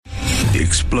The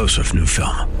explosive new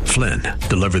film, Flynn,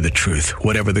 deliver the truth,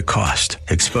 whatever the cost,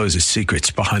 exposes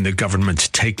secrets behind the government's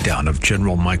takedown of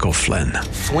General Michael Flynn.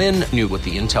 Flynn knew what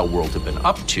the intel world had been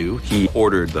up to. He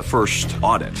ordered the first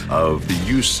audit of the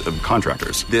use of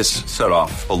contractors. This set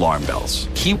off alarm bells.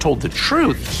 He told the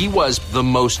truth. He was the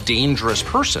most dangerous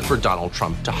person for Donald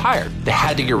Trump to hire. They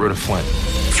had to get rid of Flynn.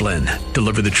 Flynn,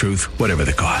 deliver the truth, whatever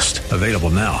the cost. Available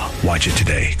now. Watch it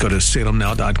today. Go to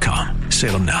salemnow.com.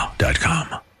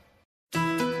 salemnow.com.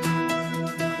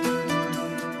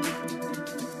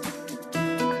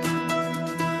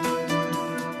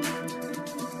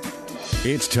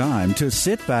 It's time to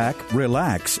sit back,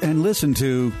 relax, and listen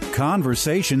to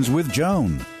Conversations with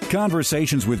Joan.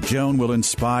 Conversations with Joan will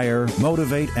inspire,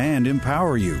 motivate, and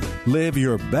empower you. Live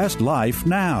your best life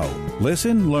now.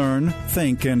 Listen, learn,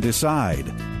 think, and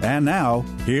decide. And now,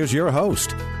 here's your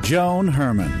host, Joan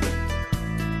Herman.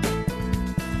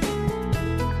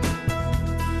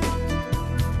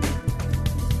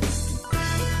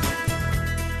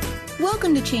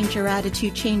 Welcome to Change Your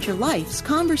Attitude, Change Your Life's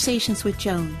Conversations with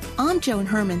Joan. I'm Joan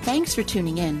Herman. Thanks for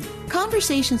tuning in.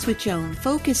 Conversations with Joan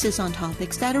focuses on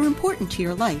topics that are important to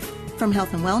your life, from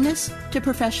health and wellness to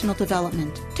professional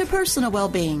development to personal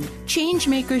well-being. Change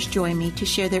makers join me to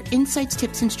share their insights,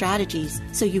 tips, and strategies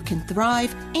so you can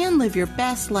thrive and live your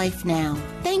best life now.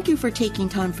 Thank you for taking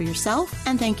time for yourself,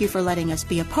 and thank you for letting us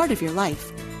be a part of your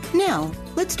life. Now,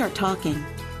 let's start talking.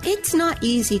 It's not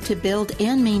easy to build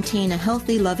and maintain a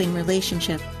healthy, loving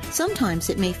relationship.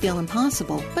 Sometimes it may feel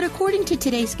impossible, but according to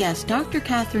today's guest, Dr.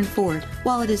 Catherine Ford,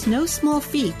 while it is no small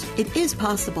feat, it is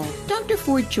possible. Dr.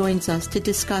 Ford joins us to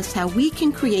discuss how we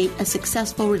can create a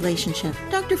successful relationship.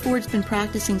 Dr. Ford's been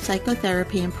practicing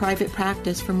psychotherapy in private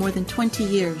practice for more than 20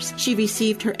 years. She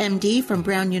received her MD from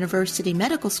Brown University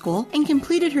Medical School and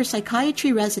completed her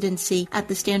psychiatry residency at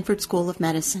the Stanford School of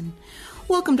Medicine.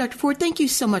 Welcome, Dr. Ford. Thank you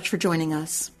so much for joining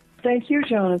us. Thank you,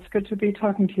 Joan. It's good to be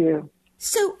talking to you.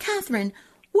 So, Catherine,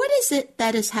 what is it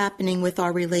that is happening with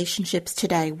our relationships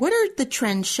today? What are the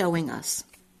trends showing us?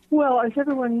 Well, as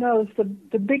everyone knows,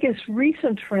 the biggest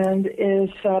recent trend is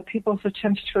people's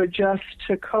attempts to adjust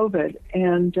to COVID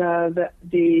and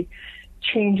the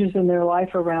changes in their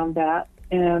life around that.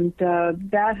 And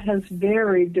that has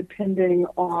varied depending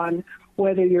on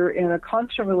whether you're in a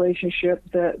constant relationship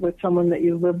with someone that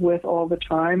you live with all the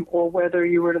time, or whether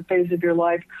you were in a phase of your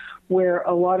life where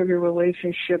a lot of your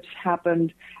relationships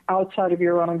happened outside of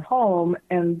your own home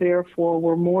and therefore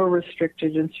were more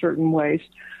restricted in certain ways.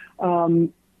 The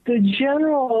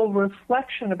general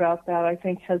reflection about that, I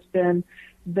think, has been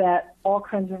that all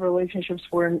kinds of relationships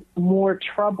were in more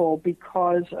trouble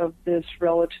because of this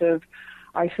relative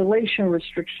isolation,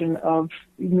 restriction of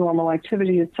normal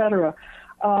activity, et cetera.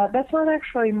 That's not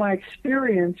actually my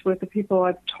experience with the people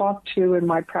I've talked to in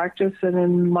my practice and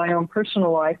in my own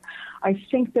personal life. I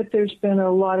think that there's been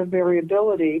a lot of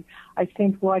variability. I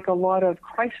think, like a lot of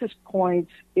crisis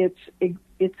points, it's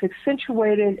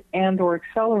accentuated and or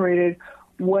accelerated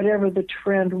whatever the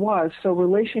trend was. So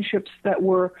relationships that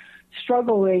were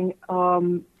struggling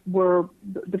were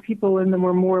the people in them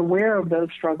were more aware of those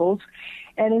struggles.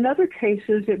 And in other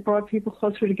cases, it brought people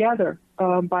closer together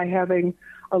by having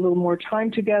a little more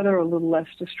time together, a little less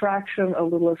distraction, a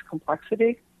little less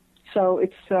complexity. So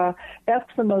it's that's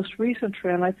the most recent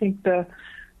trend. I think the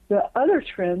other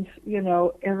trends,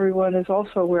 everyone is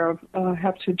also aware of,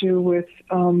 have to do with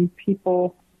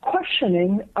people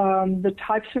questioning the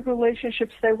types of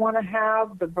relationships they want to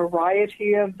have, the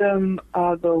variety of them,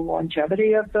 the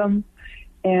longevity of them,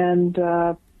 and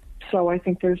so I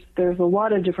think there's a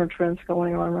lot of different trends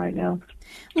going on right now.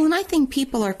 Well, and I think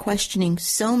people are questioning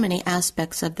so many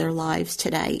aspects of their lives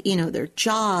today. Their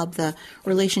job, the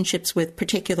relationships with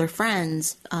particular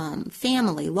friends,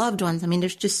 family, loved ones. I mean,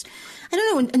 there's just, I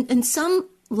don't know, in some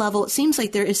level, it seems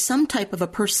like there is some type of a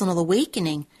personal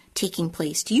awakening taking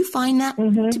place. Do you find that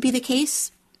to be the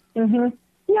case? Mm-hmm.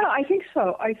 Yeah, I think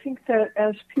so. I think that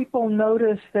as people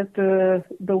notice that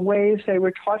the ways they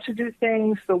were taught to do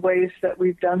things, the ways that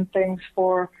we've done things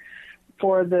for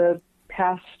the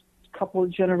past couple of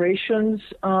generations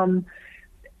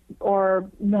are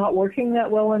not working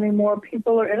that well anymore,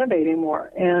 people are innovating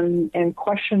more and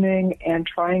questioning and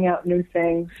trying out new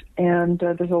things. And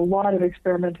there's a lot of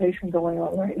experimentation going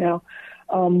on right now,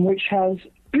 which has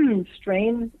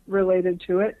strain related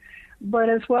to it, but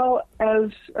as well as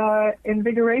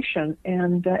invigoration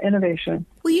and innovation.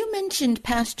 Well, you mentioned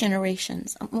past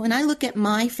generations. When I look at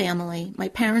my family, my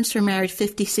parents were married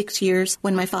 56 years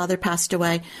when my father passed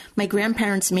away. My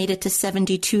grandparents made it to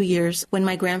 72 years when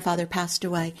my grandfather passed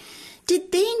away.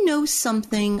 Did they know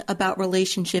something about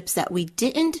relationships that we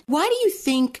didn't? Why do you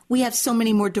think we have so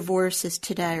many more divorces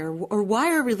today, or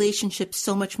why are relationships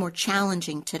so much more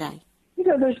challenging today?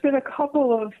 There's been a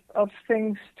couple of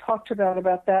things talked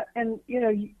about that. And,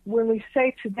 when we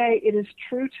say today, it is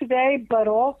true today, but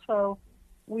also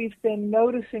we've been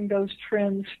noticing those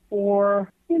trends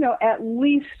for, at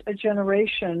least a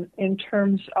generation in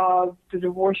terms of the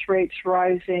divorce rates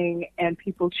rising and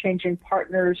people changing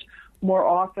partners more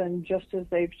often, just as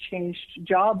they've changed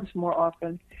jobs more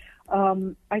often.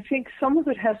 I think some of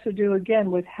it has to do,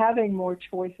 again, with having more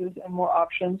choices and more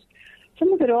options.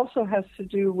 Some of it also has to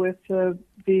do with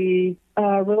the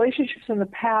relationships in the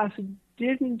past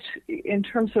didn't, in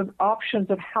terms of options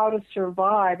of how to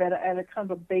survive at a kind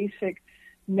of a basic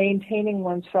maintaining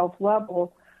oneself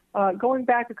level. Going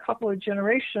back a couple of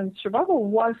generations, survival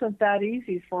wasn't that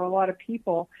easy for a lot of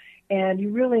people, and you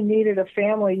really needed a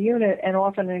family unit, and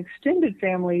often an extended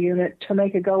family unit, to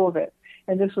make a go of it.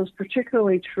 And this was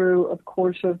particularly true, of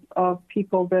course, of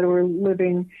people that were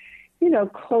living,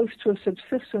 close to a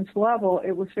subsistence level.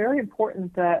 It was very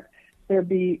important that there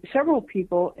be several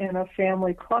people in a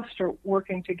family cluster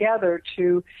working together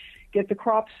to get the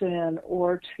crops in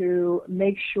or to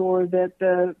make sure that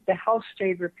the house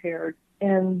stayed repaired.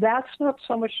 And that's not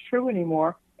so much true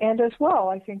anymore. And as well,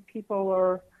 I think people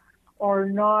are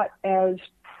not as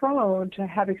prone to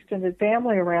have extended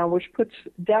family around, which puts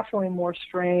definitely more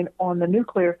strain on the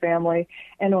nuclear family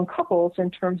and on couples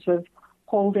in terms of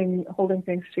holding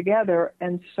things together.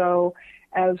 And so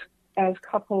as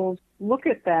couples look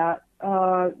at that,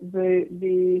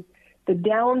 the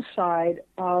downside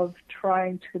of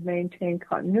trying to maintain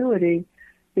continuity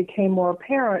became more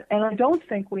apparent. And I don't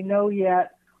think we know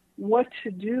yet what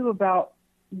to do about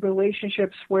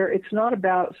relationships where it's not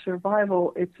about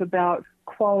survival, it's about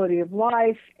quality of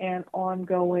life and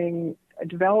ongoing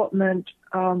development.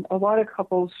 A lot of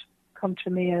couples come to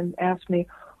me and ask me,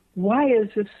 why is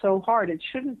this so hard? It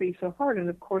shouldn't be so hard. And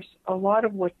of course, a lot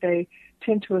of what they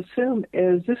tend to assume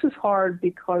is this is hard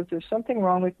because there's something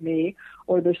wrong with me,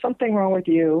 or there's something wrong with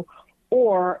you,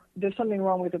 or there's something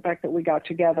wrong with the fact that we got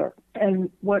together.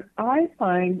 And what I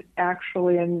find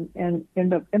actually and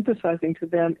end up emphasizing to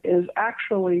them is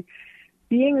actually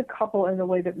being a couple in the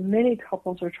way that many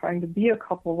couples are trying to be a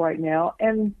couple right now,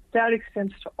 and that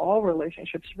extends to all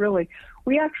relationships, really.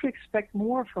 We actually expect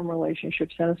more from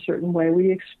relationships in a certain way.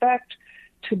 We expect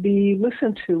to be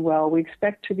listened to well. We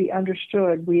expect to be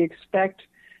understood. We expect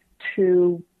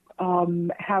to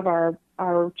have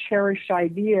our cherished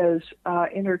ideas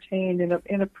entertained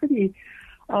in a pretty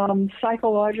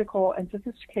psychological and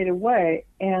sophisticated way,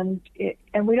 and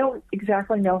we don't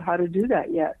exactly know how to do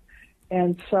that yet.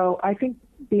 And so I think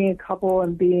being a couple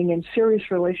and being in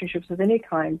serious relationships of any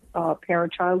kind,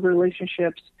 parent-child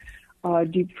relationships,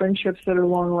 deep friendships that are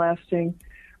long-lasting,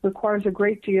 requires a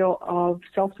great deal of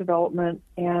self-development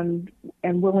and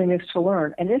willingness to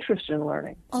learn and interest in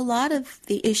learning. A lot of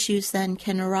the issues then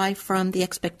can arise from the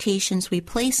expectations we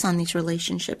place on these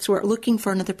relationships. We're looking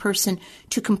for another person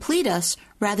to complete us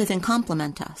rather than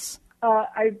complement us.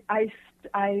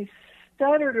 I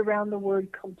stuttered around the word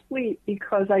complete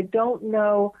because I don't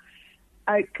know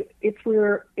if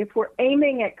we're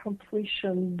aiming at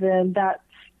completion, then that's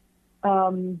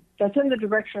in the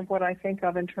direction of what I think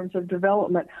of in terms of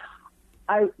development.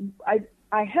 I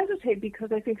hesitate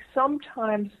because I think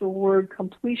sometimes the word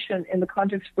completion in the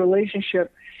context of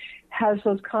relationship has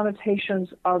those connotations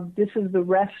of this is the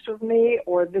rest of me,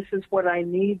 or this is what I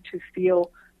need to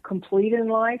feel complete in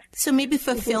life. So maybe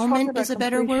fulfillment is a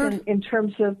better word? In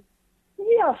terms of,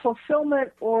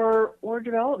 fulfillment or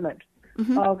development,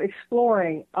 of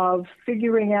exploring, of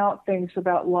figuring out things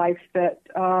about life that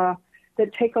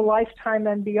take a lifetime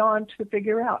and beyond to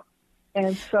figure out.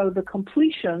 And so the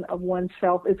completion of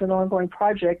oneself is an ongoing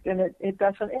project, and it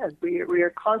doesn't end. We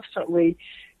are constantly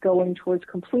going towards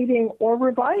completing or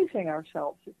revising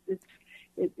ourselves.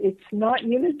 It's not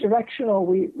unidirectional.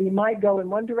 We might go in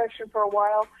one direction for a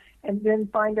while and then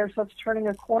find ourselves turning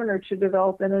a corner to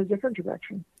develop in a different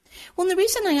direction. Well, the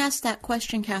reason I asked that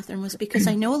question, Catherine, was because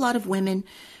I know a lot of women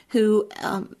who,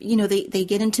 they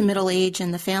get into middle age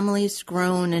and the family's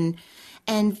grown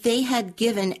and they had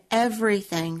given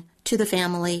everything to the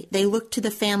family. They looked to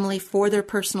the family for their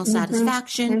personal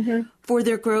satisfaction, for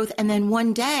their growth. And then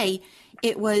one day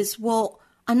it was, well,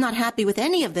 I'm not happy with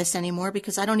any of this anymore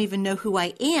because I don't even know who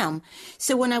I am.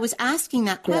 So when I was asking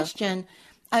that question,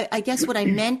 I guess what I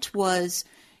meant was,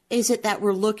 is it that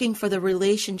we're looking for the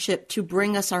relationship to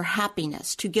bring us our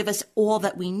happiness, to give us all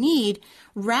that we need,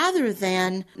 rather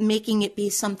than making it be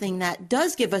something that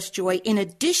does give us joy in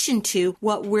addition to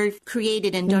what we've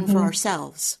created and done for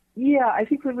ourselves? Yeah, I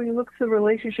think when we look to the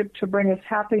relationship to bring us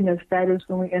happiness, that is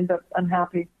when we end up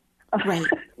unhappy. Right.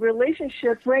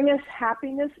 Relationships bring us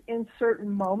happiness in certain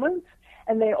moments,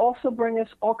 and they also bring us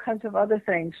all kinds of other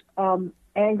things,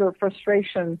 anger,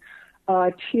 frustration,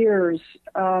 tears,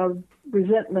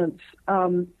 resentments.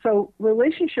 So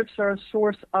relationships are a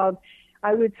source of,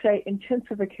 I would say,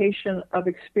 intensification of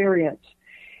experience.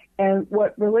 And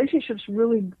what relationships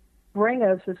really bring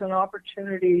us is an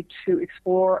opportunity to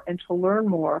explore and to learn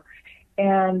more.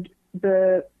 And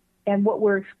what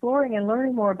we're exploring and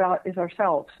learning more about is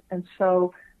ourselves. And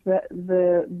so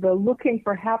the looking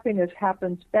for happiness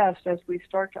happens best as we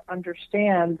start to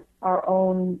understand our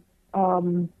own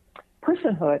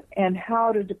personhood and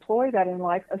how to deploy that in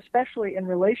life, especially in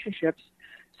relationships,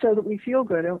 so that we feel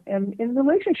good. And in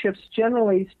relationships,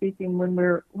 generally speaking, when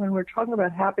we're talking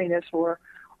about happiness or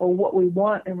what we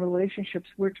want in relationships,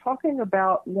 we're talking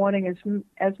about wanting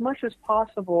as much as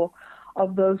possible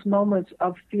of those moments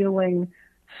of feeling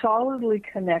solidly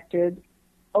connected,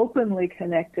 openly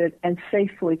connected, and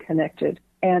safely connected.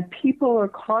 And people are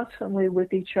constantly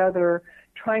with each other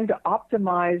trying to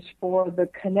optimize for the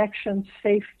connection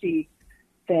safety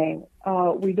thing.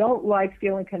 We don't like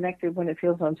feeling connected when it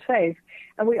feels unsafe,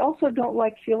 and we also don't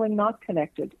like feeling not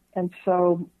connected. And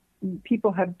so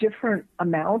people have different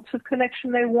amounts of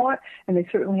connection they want, and they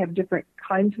certainly have different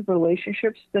kinds of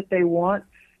relationships that they want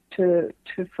to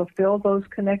fulfill those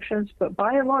connections. But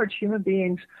by and large, human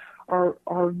beings are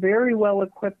very well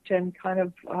equipped and kind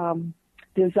of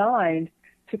designed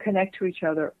to connect to each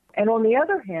other. And on the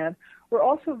other hand, we're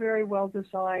also very well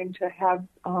designed to have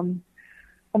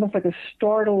almost like a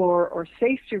startle or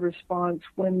safety response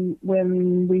when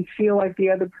we feel like the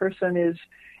other person is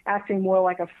acting more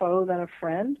like a foe than a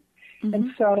friend. Mm-hmm.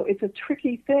 And so it's a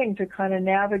tricky thing to kind of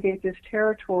navigate this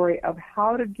territory of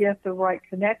how to get the right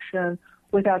connection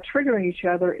without triggering each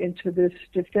other into this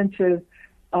defensive,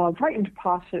 frightened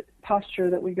posture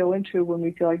that we go into when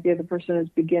we feel like the other person is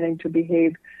beginning to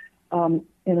behave in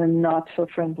a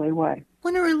not-so-friendly way.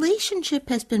 When a relationship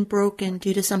has been broken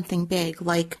due to something big,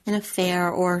 like an affair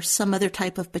or some other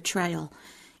type of betrayal,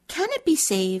 can it be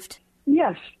saved?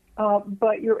 Yes,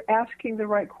 but you're asking the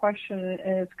right question,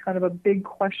 and it's kind of a big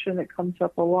question that comes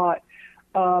up a lot.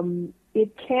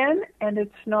 It can, and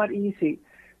it's not easy.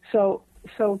 So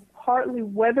partly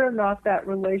whether or not that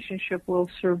relationship will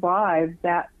survive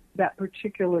that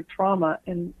particular trauma,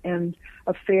 and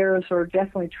affairs are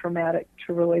definitely traumatic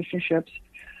to relationships,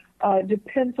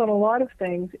 depends on a lot of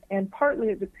things, and partly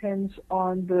it depends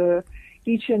on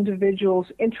each individual's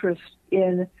interest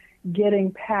in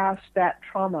getting past that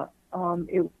trauma.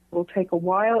 It will take a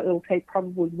while. It'll take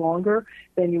probably longer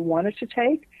than you want it to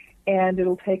take, and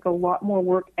it'll take a lot more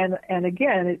work. And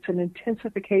again, it's an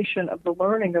intensification of the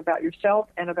learning about yourself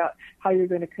and about how you're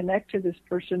going to connect to this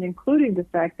person, including the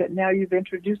fact that now you've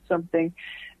introduced something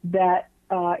that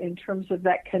in terms of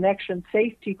that connection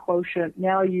safety quotient,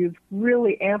 now you've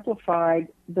really amplified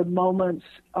the moments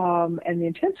and the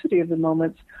intensity of the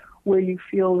moments where you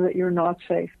feel that you're not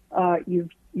safe.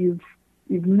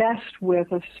 You've messed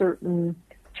with a certain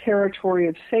territory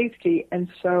of safety, and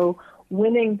so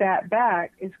winning that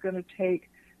back is going to take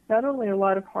not only a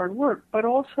lot of hard work, but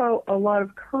also a lot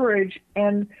of courage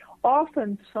and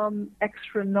often some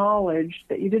extra knowledge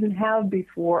that you didn't have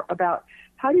before about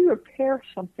how do you repair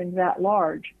something that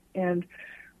large. And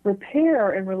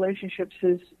repair in relationships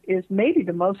is maybe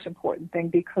the most important thing,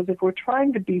 because if we're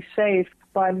trying to be safe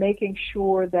by making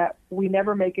sure that we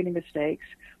never make any mistakes,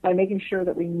 by making sure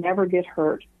that we never get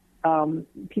hurt,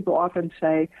 people often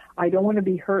say, I don't want to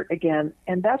be hurt again.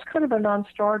 And that's kind of a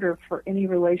non-starter for any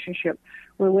relationship.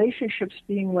 Relationships,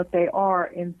 being what they are,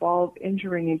 involve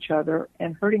injuring each other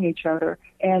and hurting each other.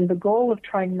 And the goal of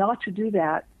trying not to do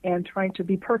that and trying to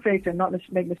be perfect and not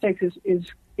make mistakes is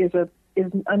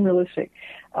unrealistic.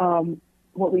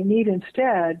 What we need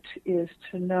instead is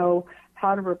to know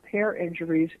how to repair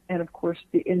injuries. And of course,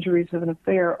 the injuries of an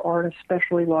affair are an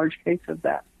especially large case of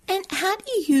that. And how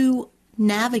do you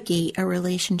navigate a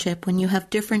relationship when you have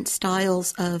different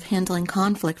styles of handling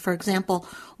conflict? For example,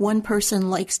 one person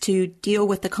likes to deal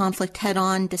with the conflict head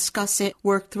on, discuss it,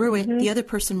 work through it. Mm-hmm. The other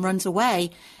person runs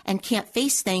away and can't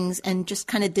face things and just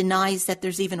kind of denies that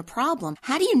there's even a problem.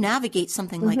 How do you navigate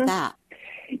something like that?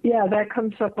 Yeah, that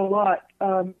comes up a lot.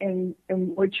 And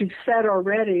what you've said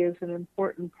already is an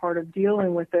important part of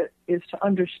dealing with it, is to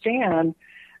understand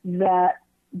that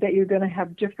you're going to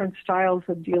have different styles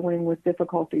of dealing with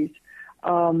difficulties.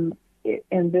 And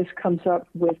this comes up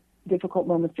with difficult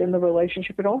moments in the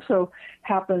relationship. It also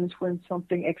happens when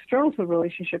something external to the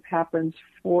relationship happens.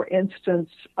 For instance,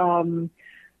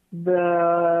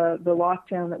 the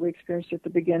lockdown that we experienced at the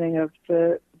beginning of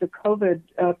the COVID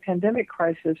pandemic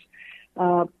crisis,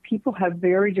 people have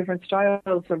very different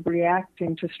styles of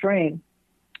reacting to strain,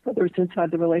 whether it's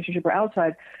inside the relationship or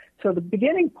outside. So the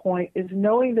beginning point is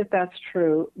knowing that that's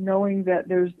true, knowing that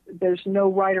there's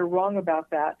no right or wrong about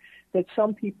that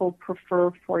some people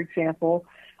prefer, for example,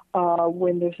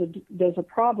 when there's a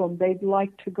problem, they'd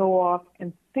like to go off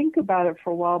and think about it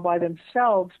for a while by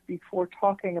themselves before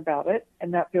talking about it,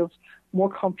 and that feels more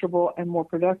comfortable and more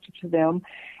productive to them.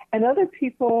 And other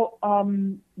people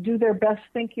do their best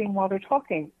thinking while they're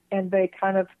talking, and they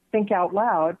kind of think out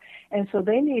loud, and so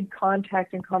they need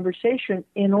contact and conversation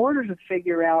in order to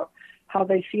figure out how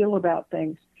they feel about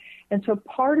things. And so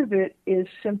part of it is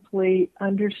simply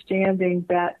understanding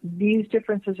that these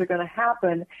differences are going to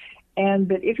happen, and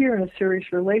that if you're in a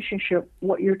serious relationship,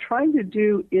 what you're trying to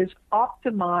do is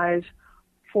optimize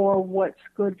for what's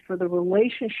good for the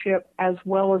relationship as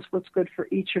well as what's good for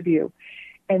each of you.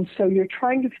 And so you're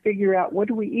trying to figure out what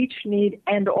do we each need,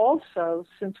 and also,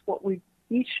 since what we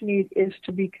each need is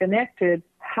to be connected,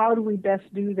 how do we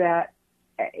best do that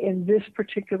in this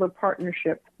particular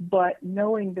partnership, but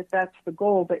knowing that that's the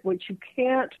goal. But what you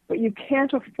can't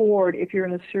afford if you're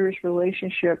in a serious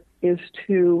relationship is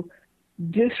to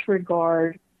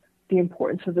disregard the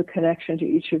importance of the connection to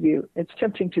each of you. It's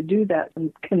tempting to do that,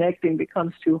 and connecting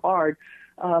becomes too hard.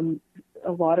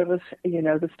 A lot of us,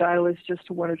 the style is just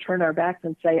to want to turn our backs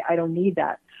and say, I don't need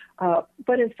that.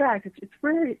 But in fact, it's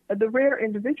the rare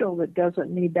individual that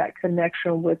doesn't need that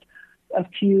connection with a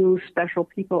few special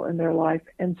people in their life.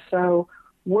 And so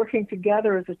working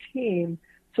together as a team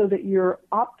so that you're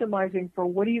optimizing for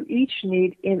what do you each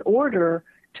need in order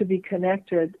to be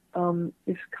connected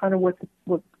is kind of what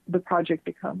the project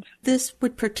becomes. This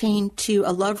would pertain to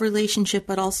a love relationship,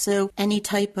 but also any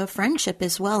type of friendship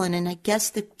as well. And I guess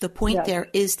the point there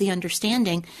is the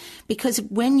understanding, because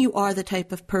when you are the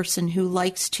type of person who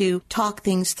likes to talk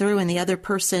things through and the other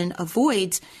person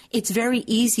avoids, it's very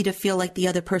easy to feel like the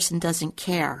other person doesn't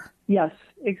care. Yes,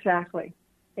 exactly.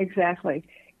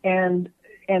 And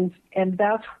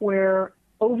that's where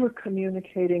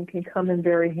over-communicating can come in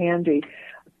very handy.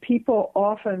 People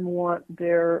often want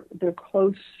their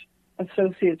close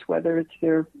associates, whether it's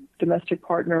their domestic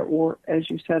partner or,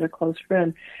 as you said, a close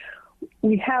friend.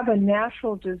 We have a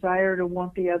natural desire to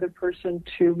want the other person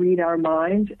to read our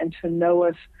minds and to know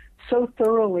us so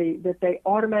thoroughly that they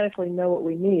automatically know what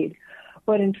we need.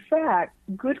 But in fact,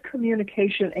 good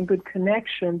communication and good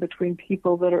connection between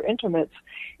people that are intimates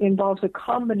involves a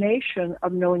combination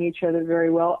of knowing each other very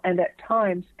well and at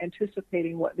times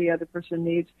anticipating what the other person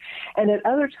needs, and at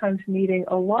other times needing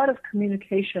a lot of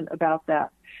communication about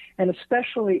that. And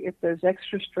especially if there's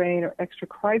extra strain or extra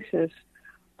crisis,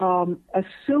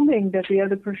 assuming that the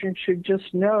other person should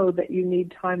just know that you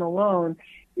need time alone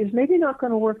is maybe not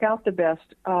going to work out the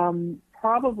best.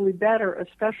 Probably better,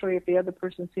 especially if the other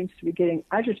person seems to be getting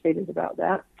agitated about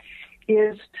that,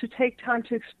 is to take time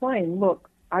to explain, look,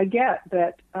 I get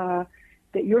that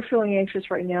you're feeling anxious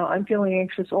right now. I'm feeling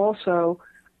anxious also.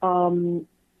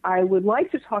 I would like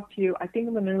to talk to you. I think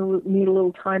I'm going to need a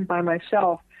little time by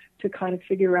myself to kind of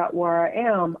figure out where I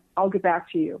am. I'll get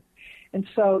back to you. And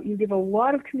so you give a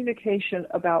lot of communication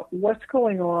about what's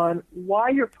going on, why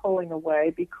you're pulling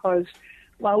away, because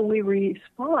while we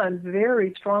respond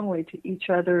very strongly to each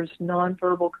other's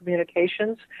nonverbal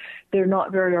communications, they're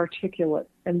not very articulate.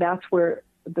 And that's where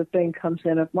the thing comes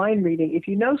in of mind reading. If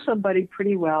you know somebody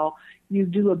pretty well, you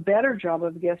do a better job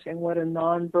of guessing what a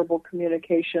nonverbal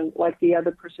communication, like the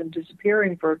other person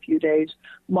disappearing for a few days,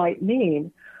 might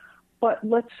mean. But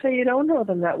let's say you don't know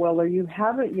them that well, or you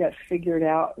haven't yet figured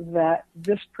out that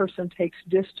this person takes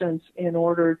distance in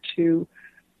order to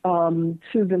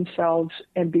soothe themselves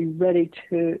and be ready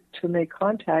to make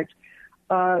contact.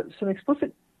 Some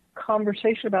explicit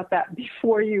conversation about that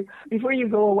before you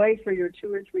go away for your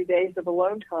 2 or 3 days of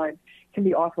alone time can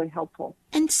be awfully helpful.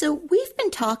 And so we've been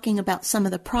talking about some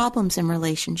of the problems in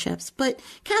relationships, but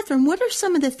Catherine, what are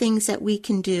some of the things that we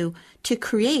can do to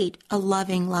create a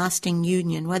loving, lasting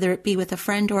union, whether it be with a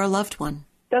friend or a loved one?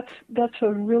 That's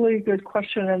a really good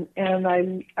question, and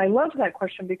I love that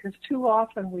question because too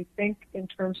often we think in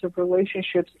terms of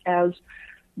relationships as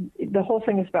the whole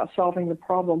thing is about solving the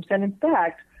problems. And in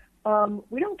fact,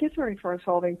 we don't get very far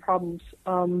solving problems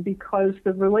because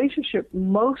the relationship,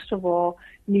 most of all,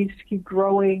 needs to keep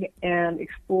growing and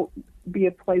be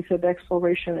a place of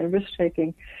exploration and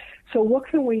risk-taking. So what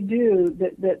can we do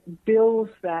that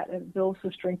builds that and builds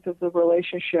the strength of the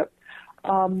relationship?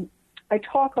 I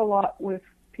talk a lot with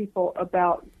people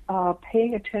about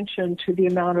paying attention to the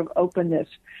amount of openness.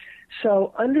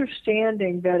 So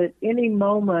understanding that at any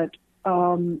moment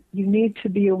you need to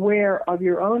be aware of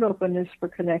your own openness for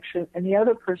connection and the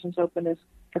other person's openness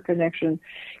for connection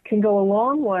can go a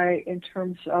long way in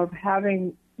terms of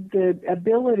having the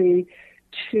ability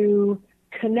to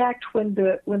connect when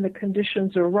the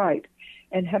conditions are right.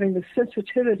 And having the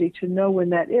sensitivity to know when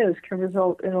that is can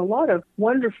result in a lot of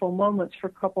wonderful moments for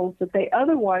couples that they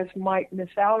otherwise might miss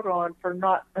out on for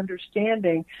not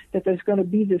understanding that there's going to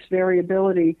be this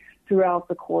variability throughout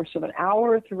the course of an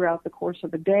hour, throughout the course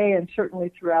of a day, and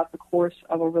certainly throughout the course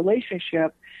of a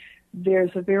relationship.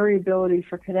 There's a variability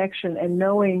for connection, and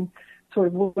knowing sort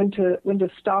of when to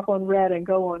stop on red and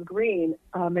go on green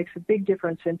makes a big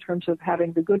difference in terms of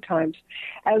having the good times.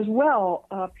 As well,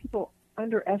 people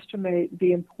underestimate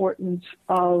the importance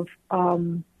of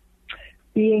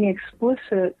being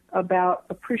explicit about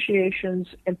appreciations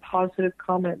and positive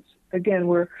comments. Again,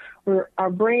 our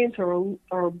brains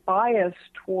are biased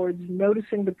towards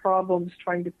noticing the problems,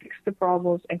 trying to fix the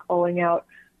problems, and calling out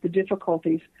the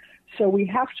difficulties. So we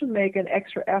have to make an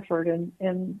extra effort, and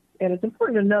it's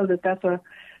important to know that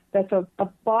that's a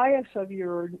bias of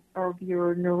your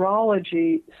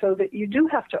neurology, so that you do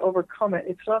have to overcome it.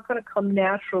 It's not going to come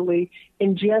naturally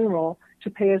in general to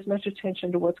pay as much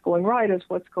attention to what's going right as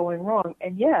what's going wrong.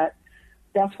 And yet,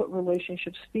 that's what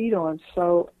relationships feed on.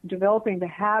 So developing the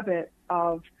habit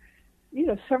of,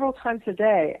 several times a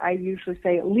day, I usually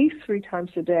say at least 3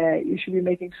 times a day, you should be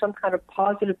making some kind of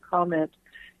positive comment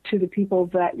to the people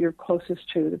that you're closest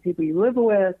to, the people you live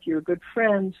with, your good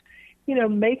friends.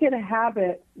 Make it a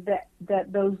habit that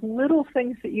those little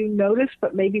things that you notice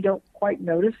but maybe don't quite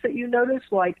notice that you notice,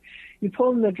 like you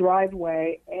pull in the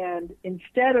driveway and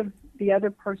instead of the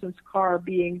other person's car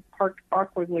being parked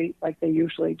awkwardly like they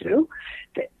usually do,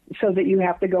 so that you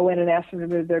have to go in and ask them to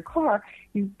move their car,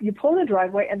 you pull in the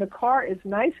driveway and the car is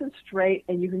nice and straight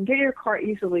and you can get your car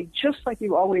easily just like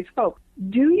you always hoped.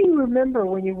 Do you remember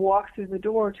when you walk through the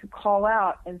door to call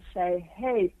out and say,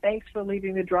 hey, thanks for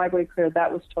leaving the driveway clear,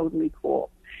 that was totally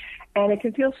cool? And it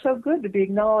can feel so good to be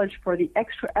acknowledged for the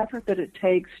extra effort that it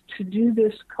takes to do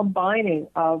this combining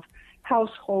of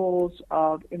households,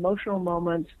 of emotional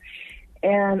moments,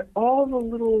 and all the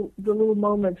little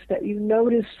moments that you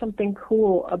notice something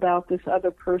cool about this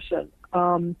other person.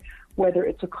 Whether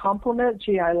it's a compliment,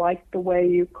 gee, I liked the way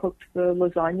you cooked the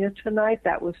lasagna tonight,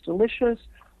 that was delicious,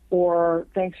 or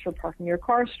thanks for parking your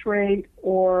car straight,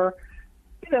 or,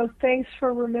 thanks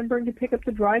for remembering to pick up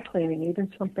the dry cleaning,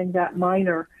 even something that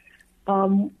minor.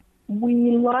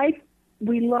 We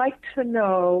like to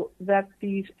know that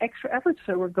these extra efforts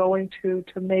that we're going to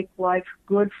make life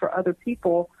good for other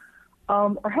people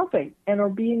are helping and are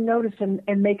being noticed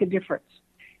and make a difference.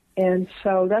 And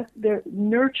so they're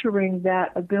nurturing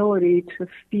that ability to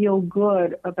feel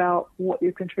good about what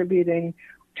you're contributing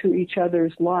to each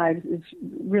other's lives is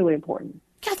really important.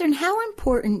 Catherine, how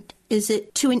important is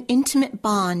it to an intimate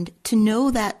bond to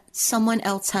know that someone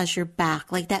else has your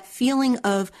back, like that feeling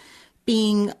of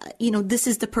being, this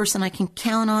is the person I can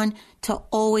count on to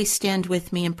always stand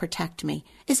with me and protect me?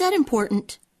 Is that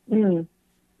important?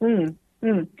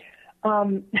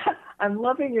 I'm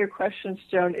loving your questions,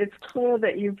 Joan. It's clear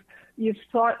that you've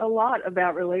thought a lot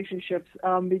about relationships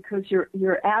because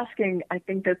you're asking, I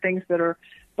think, the things that are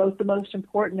both the most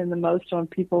important and the most on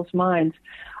people's minds.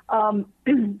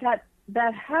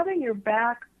 That having your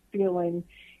back feeling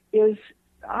is,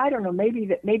 I don't know,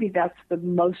 maybe that's the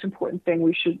most important thing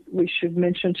we should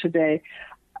mention today.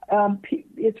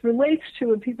 It relates to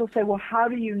when people say, well, how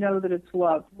do you know that it's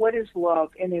love? What is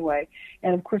love anyway?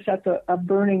 And of course, that's a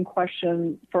burning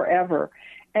question forever.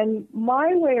 And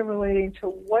my way of relating to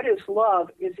what is love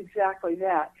is exactly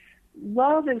that.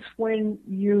 Love is when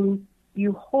you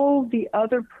hold the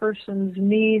other person's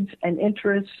needs and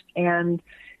interests and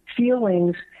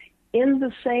feelings in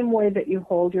the same way that you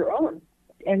hold your own.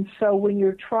 And so when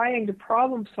you're trying to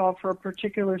problem solve for a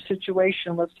particular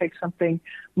situation, let's take something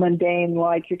mundane,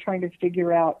 like you're trying to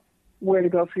figure out where to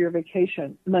go for your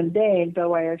vacation. Mundane,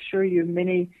 though I assure you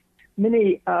many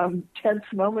tense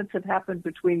moments have happened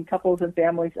between couples and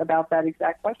families about that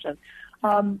exact question.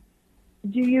 Do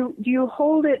you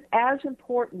hold it as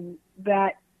important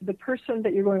that the person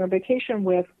that you're going on vacation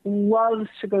with loves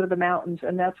to go to the mountains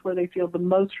and that's where they feel the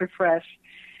most refreshed?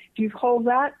 Do you hold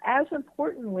that as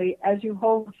importantly as you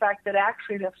hold the fact that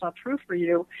actually that's not true for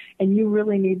you and you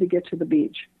really need to get to the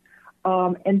beach?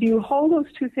 And do you hold those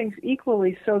two things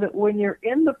equally so that when you're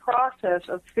in the process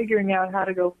of figuring out how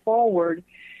to go forward,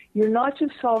 you're not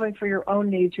just solving for your own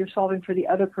needs, you're solving for the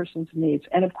other person's needs.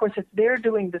 And of course, if they're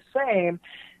doing the same,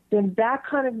 then that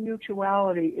kind of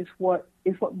mutuality is what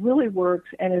really works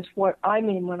and is what I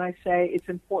mean when I say it's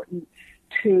important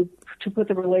to put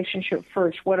the relationship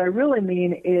first. What I really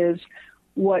mean is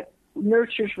what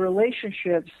nurtures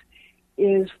relationships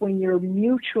is when you're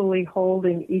mutually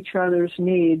holding each other's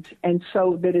needs, and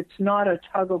so that it's not a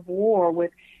tug of war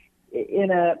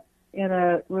in a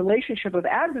relationship of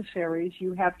adversaries.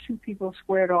 You have two people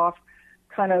squared off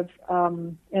kind of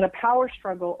in a power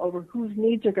struggle over whose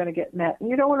needs are going to get met. And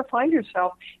you don't want to find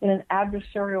yourself in an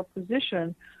adversarial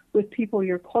position with people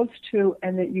you're close to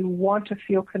and that you want to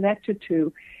feel connected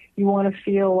to. You want to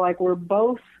feel like we're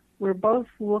both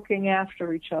looking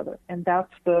after each other, and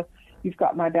that's the you've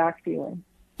got my back feeling.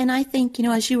 And I think,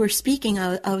 as you were speaking,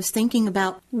 I was thinking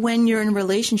about when you're in a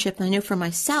relationship, and I know for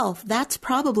myself, that's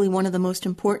probably one of the most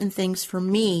important things for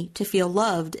me to feel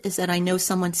loved, is that I know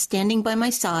someone's standing by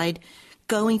my side,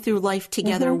 going through life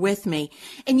together with me.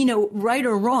 And, right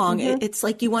or wrong, it's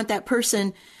like you want that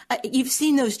person. You've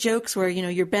seen those jokes where,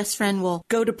 your best friend will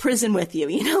go to prison with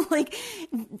you, like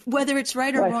whether it's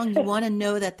right or wrong, you want to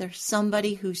know that there's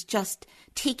somebody who's just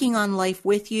taking on life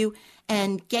with you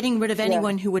and getting rid of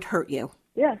anyone who would hurt you.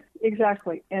 Yes,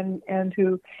 exactly. And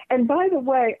by the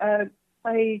way,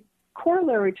 a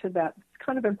corollary to that, it's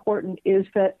kind of important, is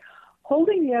that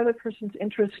holding the other person's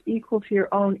interests equal to your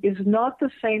own is not the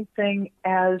same thing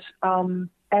as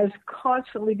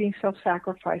constantly being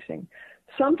self-sacrificing.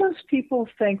 Sometimes people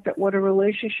think that what a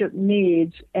relationship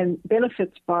needs and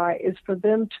benefits by is for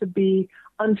them to be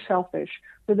unselfish,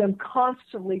 for them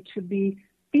constantly to be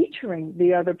featuring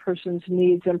the other person's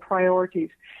needs and priorities.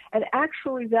 And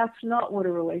actually, that's not what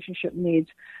a relationship needs,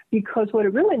 because what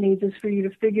it really needs is for you to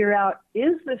figure out,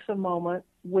 is this a moment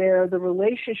where the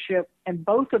relationship and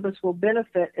both of us will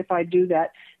benefit if I do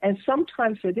that? And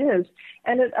sometimes it is.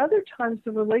 And at other times,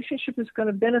 the relationship is going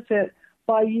to benefit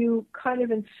by you kind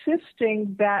of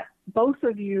insisting that both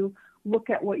of you look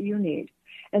at what you need.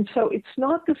 And so it's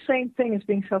not the same thing as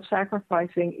being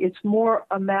self-sacrificing. It's more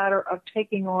a matter of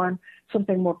taking on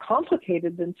something more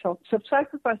complicated than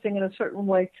self-sacrificing in a certain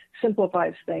way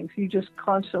simplifies things. You just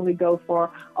constantly go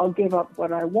for, I'll give up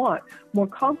what I want. More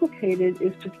complicated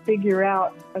is to figure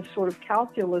out a sort of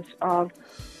calculus of,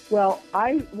 well,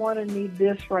 I want to need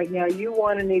this right now. You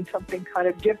want to need something kind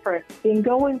of different. In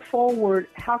going forward,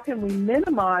 how can we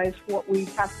minimize what we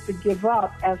have to give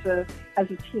up as a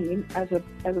team, as a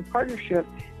partnership,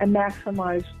 and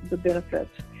maximize the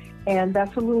benefits? And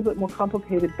that's a little bit more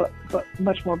complicated, but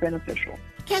much more beneficial.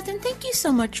 Catherine, thank you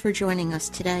so much for joining us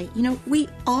today. We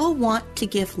all want to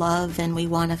give love and we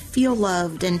want to feel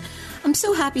loved, and I'm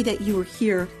so happy that you were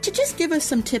here to just give us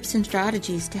some tips and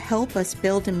strategies to help us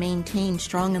build and maintain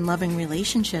strong and loving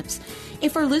relationships.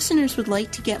 If our listeners would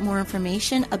like to get more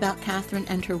information about Catherine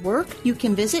and her work, you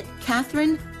can visit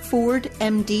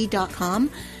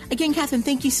CatherineFordMD.com. Again, Catherine,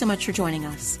 thank you so much for joining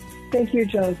us. Thank you,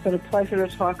 Joan. It's been a pleasure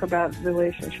to talk about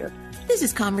relationships. This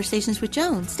is Conversations with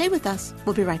Joan. Stay with us.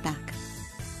 We'll be right back.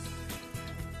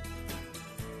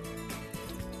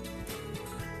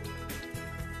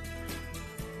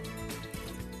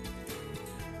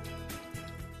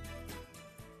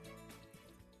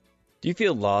 Do you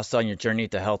feel lost on your journey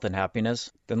to health and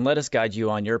happiness? Then let us guide you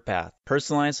on your path.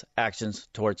 Personalized actions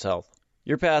towards health.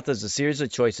 Your path is a series of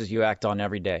choices you act on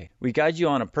every day. We guide you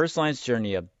on a personalized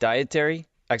journey of dietary,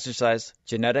 exercise,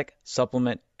 genetic,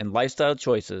 supplement, and lifestyle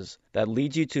choices that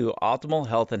lead you to optimal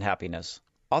health and happiness.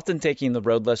 Often taking the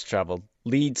road less traveled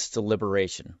leads to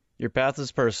liberation. Your path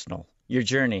is personal. Your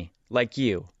journey, like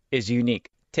you, is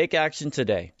unique. Take action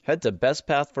today. Head to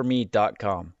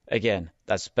bestpathforme.com. Again,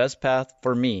 that's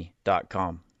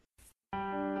bestpathforme.com.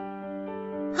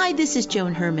 Hi, this is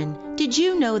Joan Herman. Did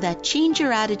you know that Change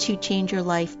Your Attitude, Change Your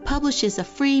Life publishes a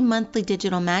free monthly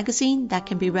digital magazine that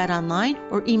can be read online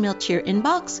or emailed to your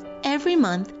inbox? Every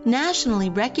month, nationally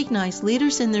recognized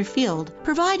leaders in their field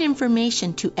provide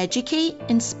information to educate,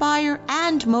 inspire,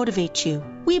 and motivate you.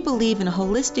 We believe in a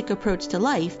holistic approach to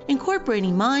life,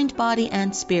 incorporating mind, body,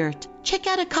 and spirit. Check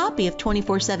out a copy of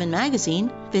 24/7 magazine,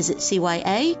 visit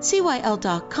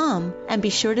CYACYL.com, and be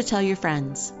sure to tell your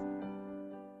friends.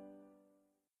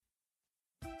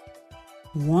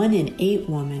 1 in 8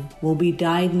 women will be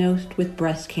diagnosed with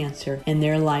breast cancer in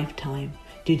their lifetime.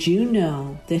 Did you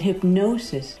know that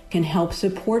hypnosis can help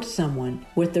support someone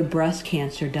with a breast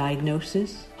cancer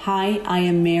diagnosis? Hi, I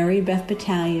am Mary Beth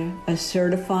Battaglia, a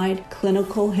certified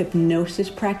clinical hypnosis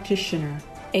practitioner.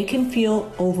 It can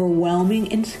feel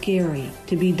overwhelming and scary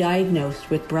to be diagnosed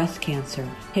with breast cancer.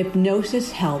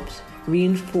 Hypnosis helps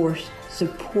reinforce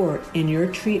support in your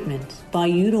treatments by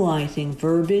utilizing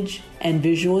verbiage and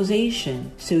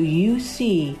visualization so you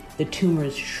see the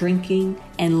tumors shrinking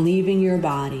and leaving your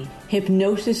body.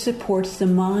 Hypnosis supports the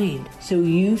mind so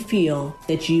you feel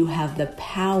that you have the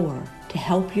power to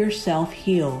help yourself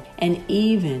heal and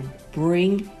even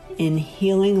bring in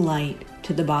healing light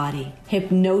to the body.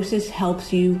 Hypnosis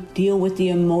helps you deal with the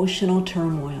emotional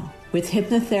turmoil. With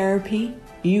hypnotherapy,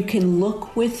 you can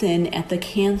look within at the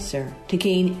cancer to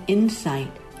gain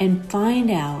insight and find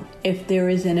out if there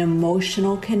is an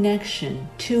emotional connection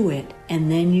to it,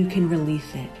 and then you can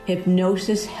release it.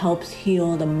 Hypnosis helps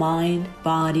heal the mind,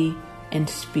 body, and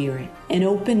spirit. An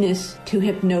openness to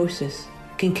hypnosis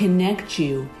can connect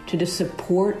you to the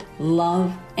support,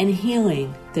 love, and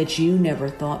healing that you never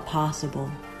thought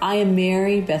possible. I am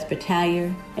Mary Beth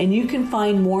Battaglia, and you can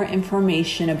find more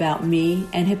information about me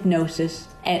and hypnosis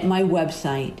at my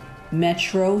website,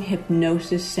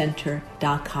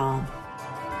 metrohypnosiscenter.com.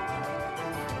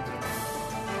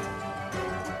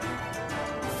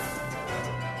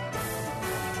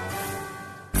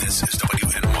 This is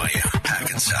WNYM,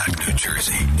 Hackensack, New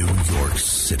Jersey, New York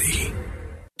City.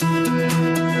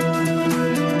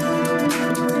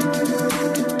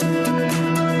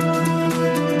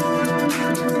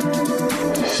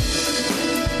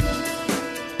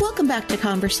 Welcome back to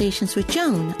Conversations with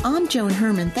Joan. I'm Joan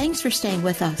Herman. Thanks for staying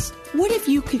with us. What if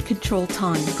you could control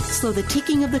time, slow the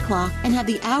ticking of the clock, and have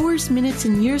the hours, minutes,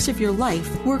 and years of your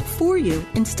life work for you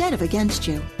instead of against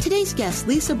you? Today's guest,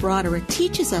 Lisa Broderick,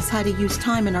 teaches us how to use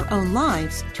time in our own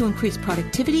lives to increase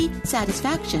productivity,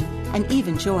 satisfaction, and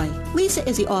even joy. Lisa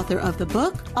is the author of the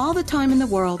book, All the Time in the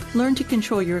World, Learn to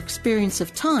Control Your Experience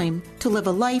of Time to Live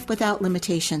a Life Without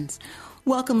Limitations.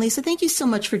 Welcome, Lisa. Thank you so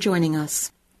much for joining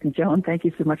us. Joan, thank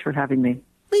you so much for having me.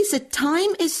 Lisa,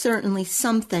 time is certainly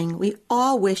something we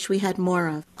all wish we had more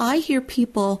of. I hear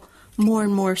people more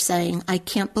and more saying, I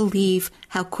can't believe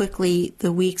how quickly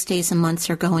the weeks, days, and months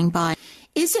are going by.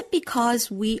 Is it because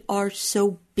we are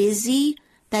so busy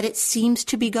that it seems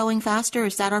to be going faster?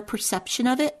 Is that our perception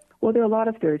of it? Well, there are a lot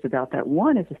of theories about that.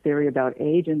 One is a theory about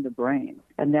age in the brain,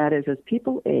 and that is as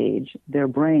people age, their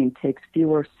brain takes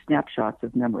fewer snapshots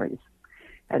of memories.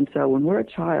 And so when we're a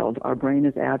child, our brain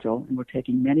is agile, and we're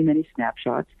taking many, many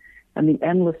snapshots. And the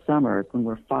endless summers when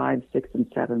we're 5, 6, and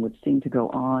 7 would seem to go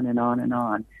on and on and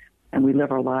on. And we live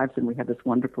our lives, and we have this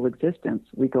wonderful existence.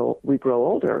 We grow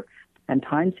older, and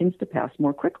time seems to pass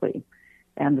more quickly.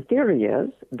 And the theory is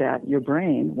that your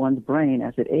brain, one's brain,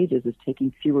 as it ages, is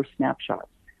taking fewer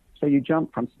snapshots. So you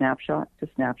jump from snapshot to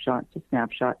snapshot to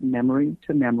snapshot, memory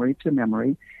to memory to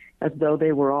memory, as though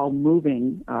they were all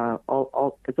moving, as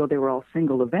though they were all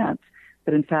single events,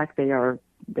 but in fact they are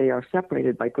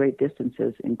separated by great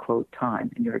distances in, quote, time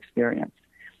in your experience.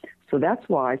 So that's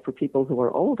why for people who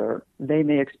are older, they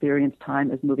may experience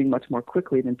time as moving much more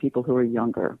quickly than people who are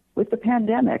younger. With the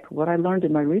pandemic, what I learned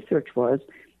in my research was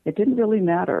it didn't really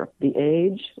matter the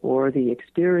age or the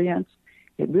experience.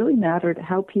 It really mattered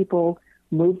how people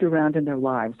moved around in their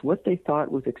lives, what they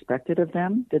thought was expected of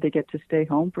them. Did they get to stay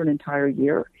home for an entire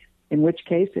year? In which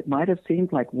case, it might have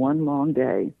seemed like one long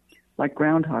day, like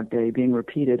Groundhog Day being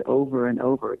repeated over and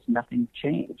over. It's nothing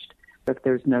changed. If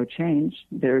there's no change,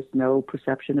 there's no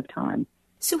perception of time.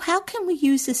 So how can we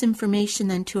use this information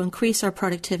then to increase our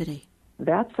productivity?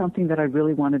 That's something that I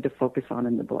really wanted to focus on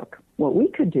in the book. What we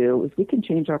could do is we can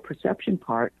change our perception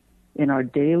part in our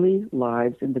daily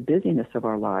lives, in the busyness of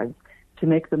our lives, to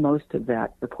make the most of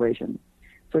that equation.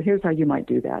 So here's how you might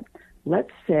do that.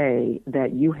 Let's say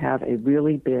that you have a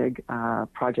really big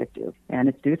project due, and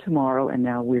it's due tomorrow, and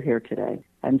now we're here today.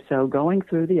 And so going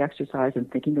through the exercise and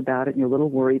thinking about it, and you're a little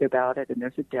worried about it, and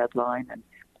there's a deadline, and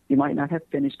you might not have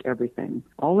finished everything.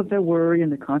 All of the worry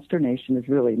and the consternation is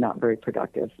really not very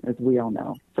productive, as we all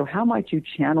know. So how might you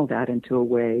channel that into a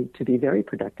way to be very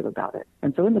productive about it?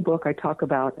 And so in the book, I talk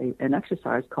about an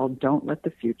exercise called Don't Let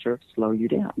the Future Slow You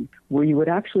Down, where you would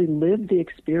actually live the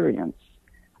experience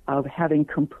of having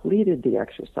completed the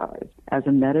exercise as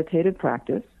a meditative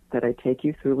practice that I take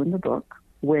you through in the book,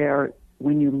 where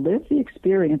when you live the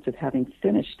experience of having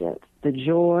finished it, the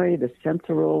joy, the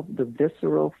sensorial, the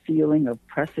visceral feeling of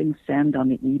pressing send on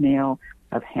the email,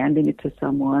 of handing it to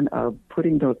someone, of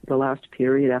putting the last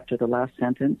period after the last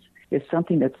sentence, is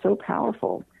something that's so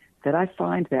powerful that I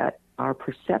find that our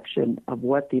perception of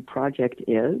what the project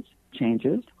is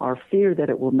changes, our fear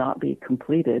that it will not be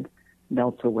completed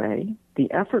melts away, the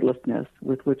effortlessness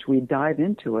with which we dive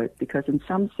into it, because in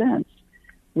some sense,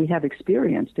 we have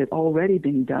experienced it already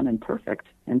being done and perfect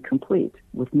and complete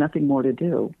with nothing more to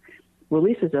do,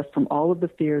 releases us from all of the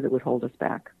fear that would hold us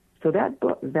back. So that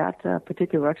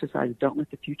particular exercise, Don't Let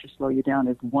the Future Slow You Down,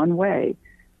 is one way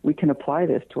we can apply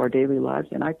this to our daily lives,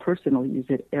 and I personally use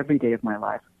it every day of my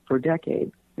life for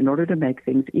decades in order to make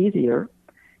things easier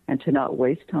and to not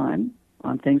waste time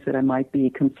on things that I might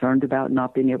be concerned about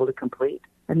not being able to complete.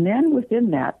 And then within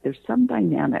that, there's some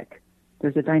dynamic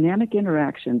There's a dynamic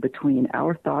interaction between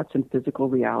our thoughts and physical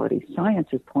reality. Science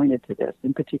has pointed to this,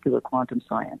 in particular quantum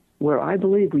science, where I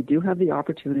believe we do have the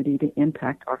opportunity to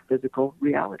impact our physical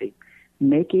reality,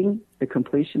 making the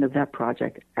completion of that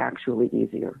project actually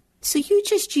easier. So you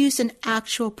just used an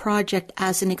actual project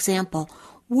as an example.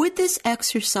 Would this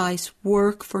exercise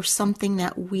work for something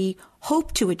that we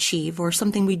hope to achieve or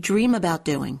something we dream about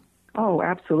doing? Oh,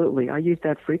 absolutely. I use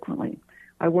that frequently.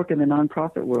 I work in the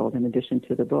nonprofit world in addition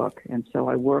to the book, and so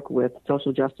I work with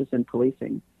social justice and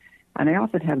policing. And I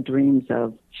often have dreams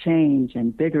of change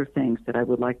and bigger things that I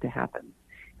would like to happen.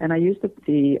 And I use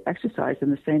the exercise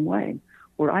in the same way,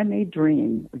 where I may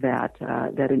dream that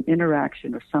an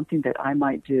interaction or something that I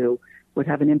might do would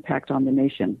have an impact on the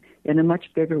nation in a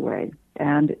much bigger way.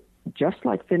 And just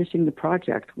like finishing the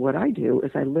project, what I do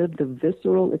is I live the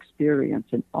visceral experience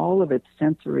in all of its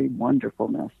sensory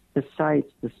wonderfulness, the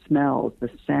sights, the smells, the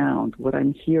sound, what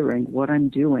I'm hearing, what I'm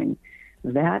doing,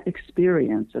 that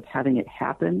experience of having it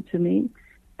happen to me,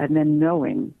 and then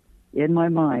knowing in my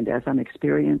mind as I'm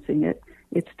experiencing it,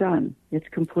 it's done, it's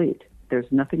complete,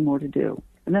 there's nothing more to do.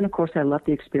 And then, of course, I let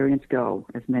the experience go,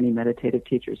 as many meditative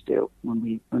teachers do when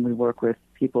we work with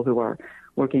people who are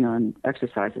working on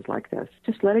exercises like this.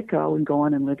 Just let it go and go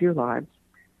on and live your lives.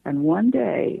 And one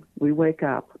day we wake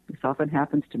up, this often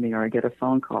happens to me, or I get a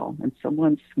phone call, and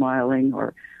someone's smiling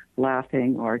or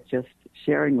laughing or just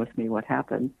sharing with me what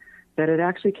happened, that it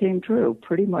actually came true,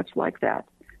 pretty much like that.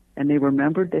 And they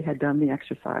remembered they had done the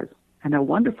exercise. And how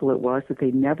wonderful it was that they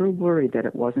never worried that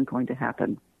it wasn't going to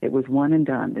happen. It was one and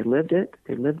done. They lived it.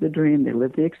 They lived the dream. They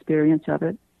lived the experience of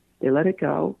it. They let it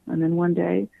go. And then one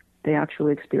day, they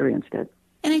actually experienced it.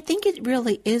 And I think it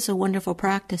really is a wonderful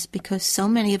practice because so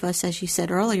many of us, as you said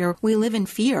earlier, we live in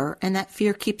fear, and that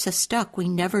fear keeps us stuck. We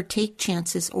never take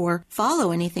chances or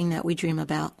follow anything that we dream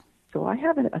about. So I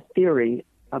have a theory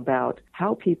about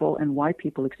how people and why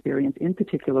people experience, in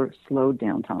particular, slowed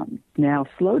down time. Now,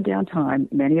 slowed down time,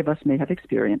 many of us may have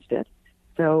experienced it.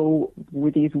 So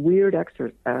with these weird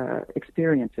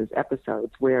experiences,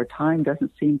 episodes, where time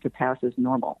doesn't seem to pass as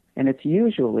normal, and it's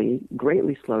usually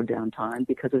greatly slowed down time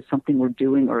because of something we're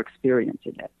doing or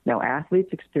experiencing it. Now,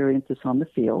 athletes experience this on the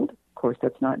field. Of course,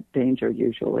 that's not danger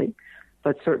usually,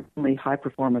 but certainly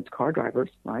high-performance car drivers,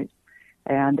 right?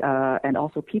 And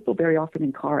also people very often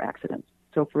in car accidents.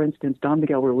 So, for instance, Don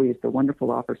Miguel Ruiz, the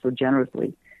wonderful author, so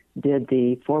generously did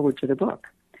the foreword to the book.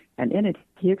 And in it,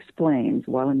 he explains,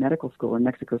 while in medical school in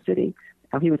Mexico City,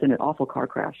 how he was in an awful car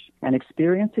crash. And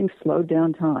experiencing slowed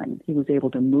down time, he was able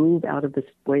to move out of the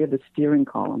way of the steering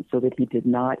column so that he did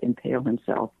not impale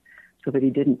himself, so that he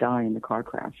didn't die in the car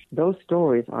crash. Those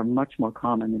stories are much more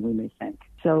common than we may think.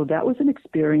 So that was an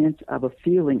experience of a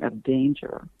feeling of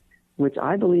danger, which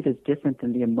I believe is different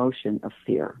than the emotion of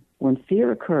fear. When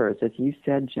fear occurs, as you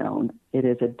said, Joan, it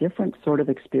is a different sort of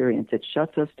experience. It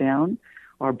shuts us down.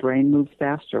 Our brain moves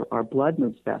faster. Our blood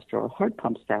moves faster. Our heart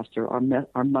pumps faster.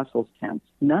 Our muscles tense.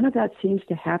 None of that seems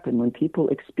to happen when people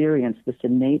experience this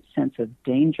innate sense of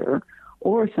danger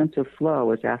or a sense of flow,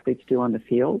 as athletes do on the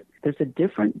field. There's a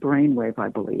different brainwave, I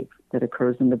believe, that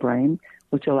occurs in the brain,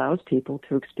 which allows people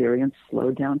to experience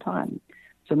slowed down time.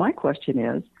 So my question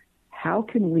is, how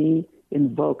can we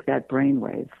invoke that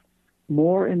brainwave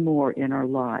more and more in our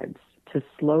lives to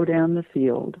slow down the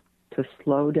field, to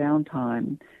slow down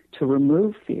time, to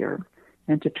remove fear,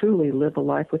 and to truly live a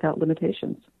life without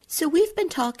limitations? So we've been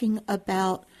talking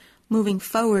about moving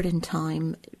forward in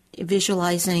time,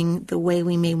 visualizing the way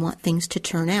we may want things to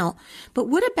turn out. But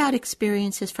what about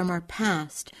experiences from our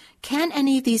past? Can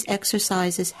any of these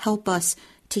exercises help us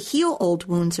to heal old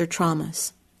wounds or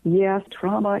traumas? Yes,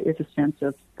 trauma is a sense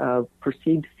of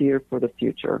perceived fear for the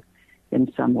future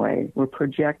in some way. We're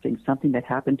projecting something that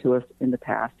happened to us in the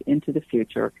past into the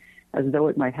future as though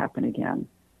it might happen again.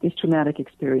 These traumatic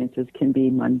experiences can be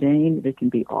mundane, they can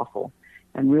be awful,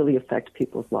 and really affect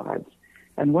people's lives.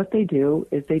 And what they do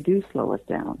is they do slow us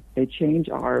down. They change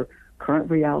our current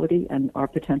reality and our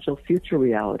potential future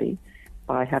reality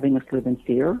by having us live in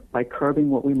fear, by curbing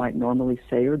what we might normally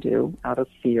say or do out of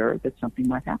fear that something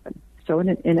might happen. So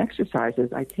in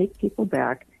exercises, I take people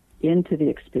back into the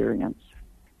experience.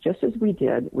 Just as we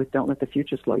did with Don't Let the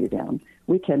Future Slow You Down,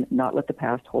 we can not let the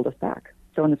past hold us back.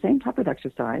 So in the same type of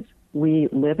exercise, we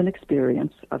live an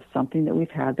experience of something that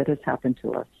we've had that has happened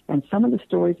to us. And some of the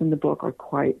stories in the book are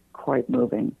quite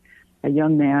moving. A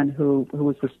young man who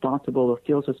was responsible or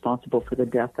feels responsible for the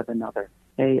death of another.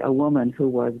 A woman who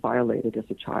was violated as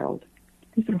a child.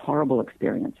 These are horrible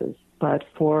experiences. But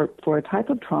for a type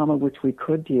of trauma which we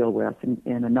could deal with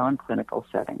in a non-clinical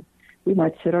setting, we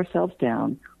might sit ourselves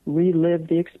down, relive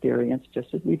the experience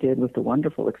just as we did with the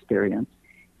wonderful experience,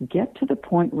 get to the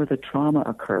point where the trauma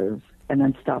occurs, and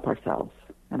then stop ourselves.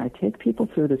 And I take people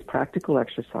through this practical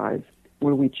exercise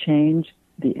where we change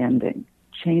the ending,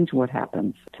 change what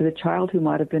happens. To the child who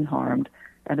might have been harmed,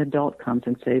 an adult comes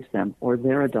and saves them, or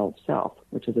their adult self,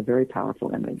 which is a very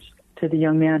powerful image. To the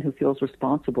young man who feels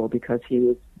responsible because he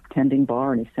was tending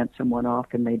bar and he sent someone off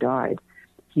and they died.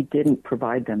 He didn't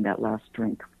provide them that last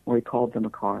drink, or he called them a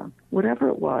car. Whatever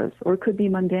it was, or it could be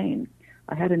mundane.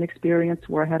 I had an experience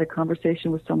where I had a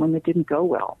conversation with someone that didn't go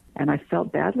well, and I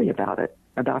felt badly about it,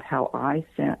 about how I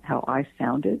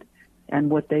sounded and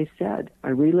what they said. I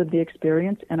relived the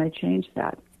experience, and I changed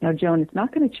that. Now, Joan, it's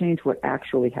not going to change what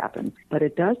actually happened, but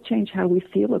it does change how we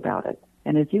feel about it.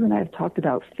 And as you and I have talked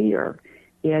about fear,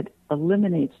 it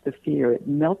eliminates the fear. It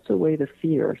melts away the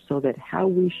fear so that how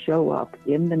we show up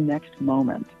in the next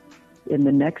moment, in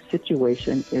the next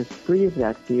situation, is free of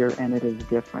that fear, and it is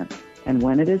different. And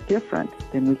when it is different,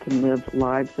 then we can live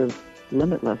lives of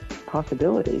limitless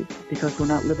possibilities because we're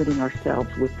not limiting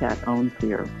ourselves with that own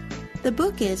fear. The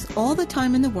book is All the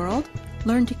Time in the World.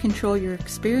 Learn to control your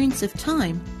experience of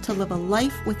time to live a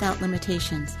life without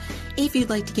limitations. If you'd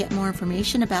like to get more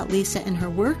information about Lisa and her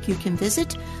work, you can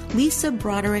visit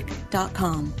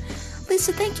lisabroderick.com.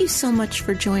 Lisa, thank you so much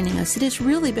for joining us. It has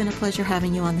really been a pleasure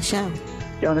having you on the show.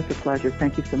 Joan, it's a pleasure.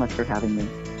 Thank you so much for having me.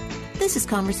 This is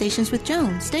Conversations with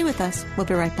Joan. Stay with us. We'll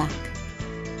be right back.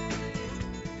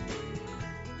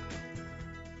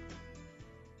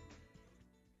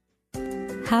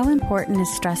 How important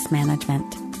is stress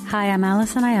management? Hi, I'm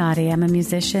Allison Iotti. I'm a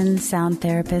musician, sound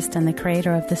therapist, and the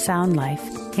creator of The Sound Life,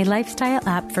 a lifestyle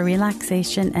app for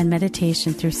relaxation and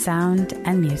meditation through sound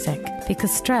and music.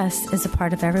 Because stress is a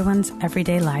part of everyone's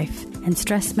everyday life, and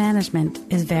stress management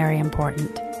is very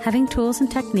important. Having tools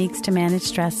and techniques to manage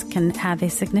stress can have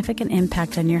a significant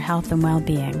impact on your health and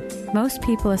well-being. Most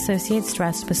people associate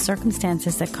stress with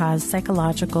circumstances that cause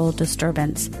psychological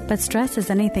disturbance, but stress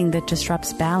is anything that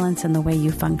disrupts balance in the way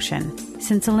you function.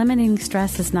 Since eliminating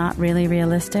stress is not really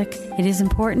realistic, it is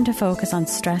important to focus on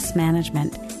stress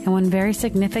management, and one very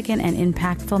significant and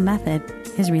impactful method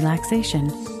is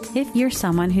relaxation. If you're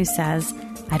someone who says,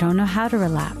 "I don't know how to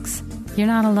relax," you're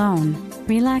not alone.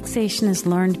 Relaxation is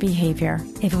learned behavior.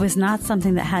 If it was not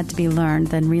something that had to be learned,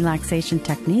 then relaxation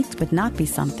techniques would not be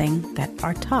something that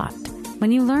are taught.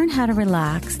 When you learn how to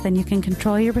relax, then you can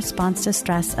control your response to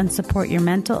stress and support your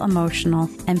mental,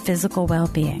 emotional, and physical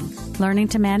well-being. Learning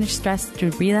to manage stress through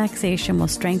relaxation will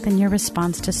strengthen your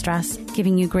response to stress,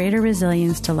 giving you greater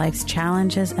resilience to life's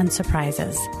challenges and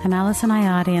surprises. I'm Allison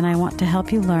Iotti, and I want to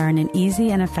help you learn an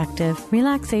easy and effective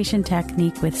relaxation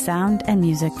technique with sound and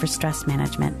music for stress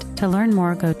management. To learn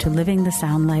more, go to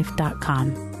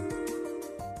livingthesoundlife.com.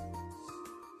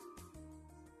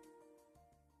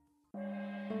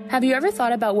 Have you ever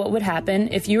thought about what would happen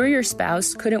if you or your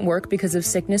spouse couldn't work because of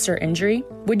sickness or injury?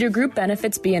 Would your group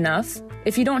benefits be enough?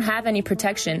 If you don't have any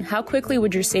protection, how quickly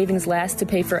would your savings last to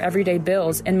pay for everyday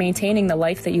bills and maintaining the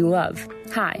life that you love?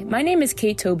 Hi, my name is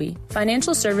Kate Toby,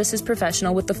 financial services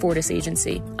professional with the Fortis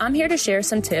Agency. I'm here to share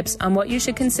some tips on what you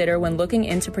should consider when looking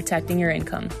into protecting your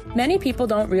income. Many people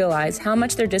don't realize how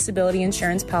much their disability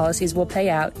insurance policies will pay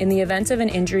out in the event of an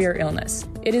injury or illness.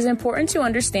 It is important to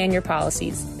understand your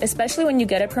policies, especially when you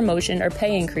get a promotion or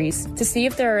pay increase, to see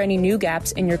if there are any new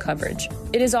gaps in your coverage.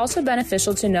 It is also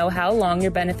beneficial to know how long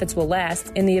your benefits will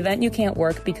last in the event you can't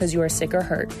work because you are sick or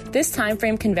hurt. This time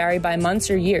frame can vary by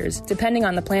months or years, depending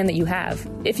on the plan that you have.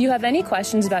 If you have any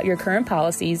questions about your current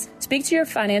policies, speak to your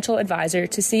financial advisor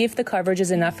to see if the coverage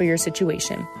is enough for your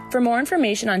situation. For more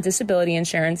information on disability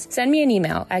insurance, send me an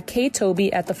email at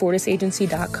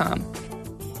ktoby@thefortisagency.com.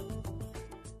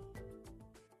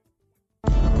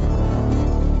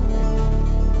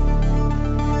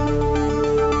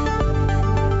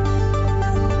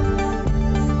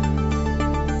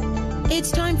 It's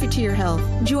time for To Your Health.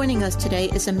 Joining us today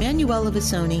is Emanuela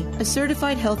Visoni, a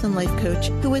certified health and life coach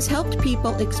who has helped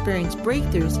people experience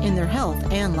breakthroughs in their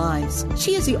health and lives.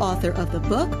 She is the author of the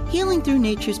book, Healing Through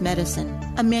Nature's Medicine.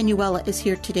 Emanuela is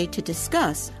here today to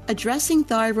discuss addressing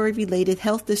thyroid-related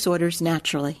health disorders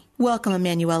naturally. Welcome,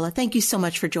 Emanuela. Thank you so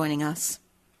much for joining us.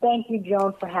 Thank you,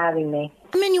 Joan, for having me.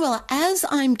 Emanuela, as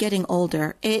I'm getting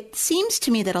older, it seems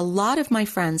to me that a lot of my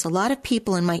friends, a lot of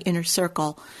people in my inner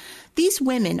circle, these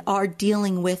women are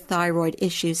dealing with thyroid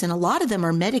issues, and a lot of them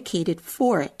are medicated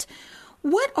for it.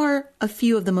 What are a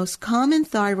few of the most common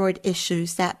thyroid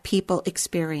issues that people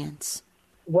experience?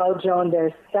 Well, Joan,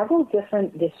 there's several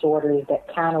different disorders that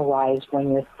can arise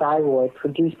when your thyroid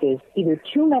produces either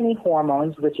too many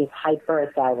hormones, which is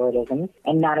hyperthyroidism,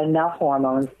 and not enough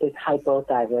hormones is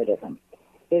hypothyroidism.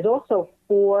 There's also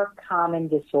 4 common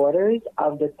disorders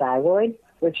of the thyroid,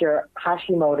 which are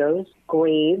Hashimoto's,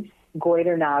 Graves',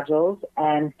 goiter nodules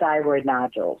and thyroid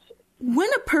nodules. When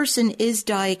a person is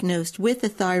diagnosed with a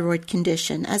thyroid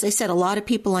condition, as I said, a lot of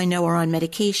people I know are on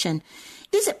medication.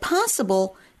 Is it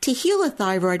possible to heal a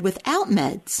thyroid without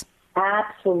meds?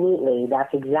 Absolutely.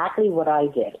 That's exactly what I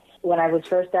did. When I was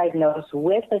first diagnosed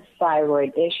with a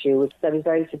thyroid issue, I was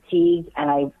very fatigued and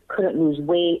I couldn't lose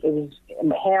weight. It was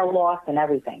hair loss and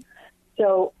everything.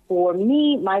 So for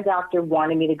me, my doctor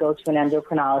wanted me to go to an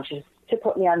endocrinologist to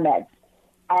put me on meds.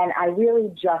 And I really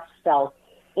just felt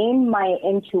in my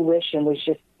intuition was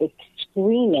just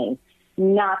screaming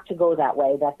not to go that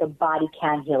way, that the body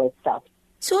can heal itself.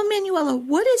 So, Emanuela,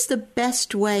 what is the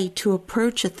best way to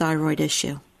approach a thyroid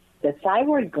issue? The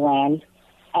thyroid gland,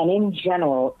 and in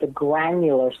general, the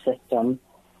granular system,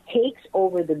 takes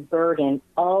over the burden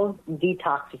of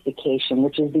detoxification,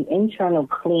 which is the internal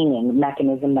cleaning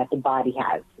mechanism that the body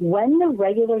has. When the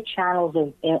regular channels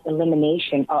of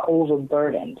elimination are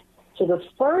overburdened, so the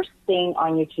first thing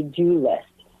on your to-do list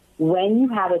when you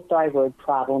have a thyroid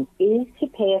problem is to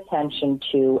pay attention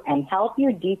to and help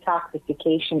your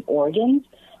detoxification organs,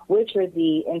 which are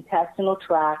the intestinal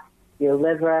tract, your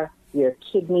liver, your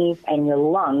kidneys, and your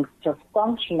lungs, to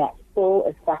function at full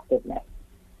effectiveness.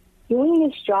 Doing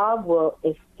this job will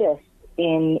assist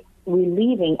in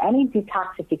relieving any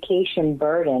detoxification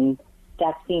burden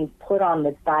that's being put on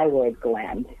the thyroid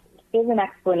gland. Here's an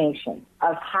explanation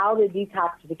of how the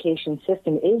detoxification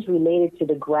system is related to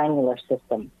the granular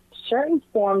system. Certain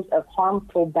forms of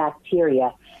harmful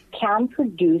bacteria can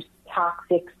produce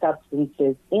toxic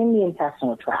substances in the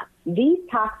intestinal tract. These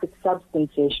toxic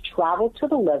substances travel to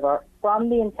the liver from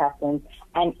the intestines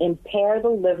and impair the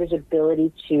liver's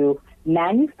ability to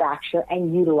manufacture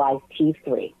and utilize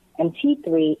T3. And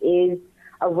T3 is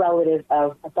a relative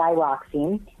of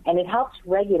thyroxine, and it helps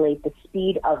regulate the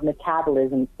speed of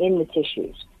metabolism in the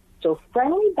tissues. So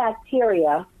friendly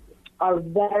bacteria are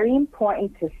very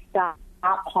important to stop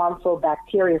harmful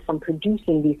bacteria from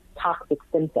producing these toxic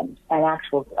symptoms and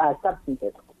actual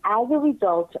substances. As a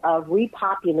result of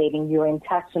repopulating your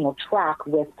intestinal tract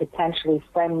with potentially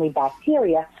friendly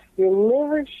bacteria, your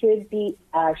liver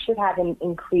should have an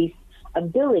increased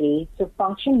ability to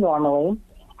function normally,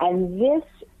 and this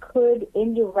could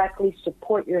indirectly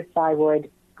support your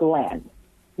thyroid gland.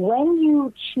 When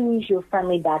you choose your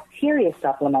friendly bacteria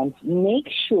supplements, make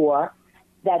sure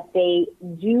that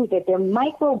they're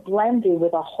micro-blended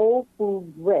with a whole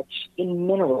food rich in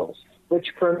minerals, which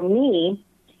for me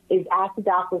is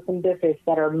Acidophilus and bifidus,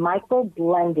 that are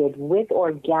micro-blended with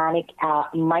organic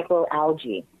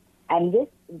microalgae. And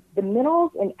the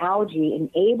minerals in algae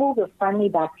enable the friendly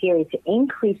bacteria to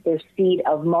increase their speed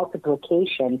of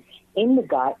multiplication in the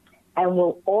gut, and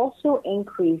will also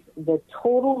increase the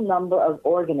total number of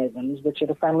organisms, which are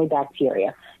the friendly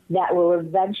bacteria, that will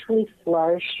eventually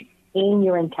flourish in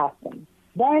your intestines.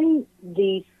 Then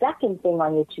the second thing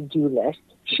on your to-do list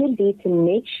should be to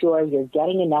make sure you're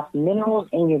getting enough minerals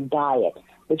in your diet,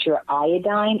 which are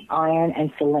iodine, iron,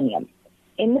 and selenium.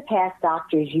 In the past,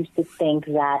 doctors used to think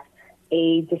that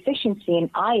a deficiency in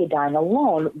iodine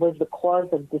alone was the cause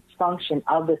of dysfunction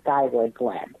of the thyroid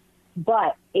gland.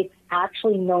 But it's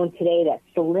actually known today that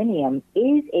selenium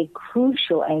is a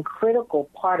crucial and critical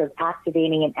part of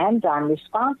activating an enzyme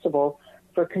responsible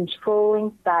for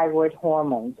controlling thyroid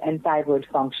hormones and thyroid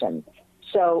function.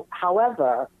 So,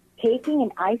 however, taking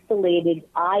an isolated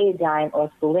iodine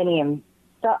or selenium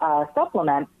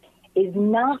supplement is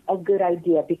not a good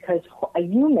idea, because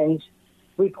humans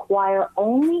require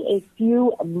only a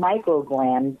few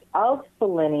micrograms of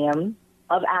selenium,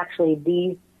 of actually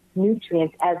these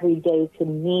nutrients every day to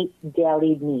meet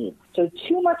daily needs. So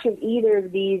too much of either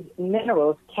of these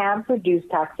minerals can produce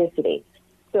toxicity.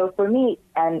 So for me,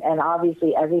 and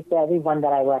obviously everyone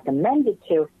that I recommend it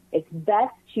to, it's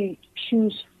best to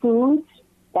choose foods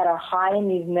that are high in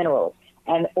these minerals.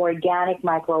 And organic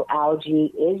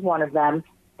microalgae is one of them.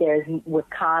 There's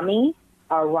wakame,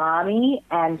 arami,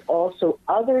 and also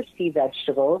other sea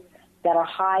vegetables that are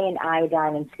high in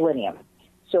iodine and selenium.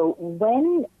 So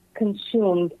when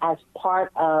consumed as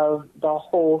part of the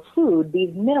whole food,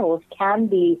 these minerals can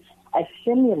be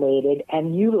assimilated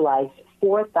and utilized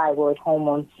for thyroid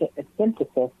hormone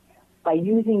synthesis by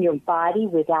using your body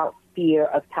without fear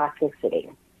of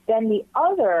toxicity. Then the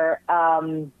other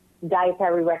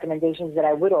dietary recommendations that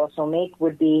I would also make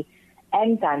would be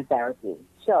enzyme therapy.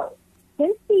 So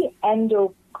since the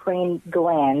endocrine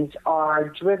glands are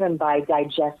driven by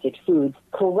digested foods,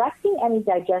 correcting any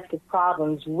digestive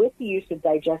problems with the use of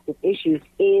digestive issues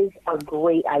is a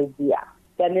great idea.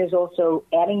 Then there's also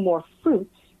adding more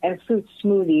fruits, and fruit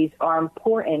smoothies are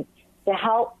important to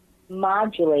help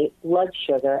modulate blood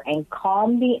sugar and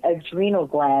calm the adrenal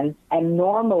glands and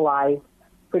normalize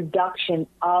production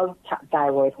of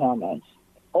thyroid hormones.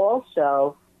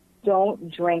 Also,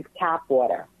 don't drink tap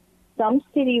water. Some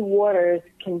city waters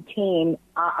contain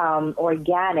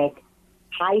organic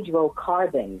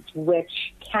hydrocarbons,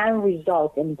 which can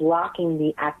result in blocking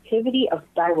the activity of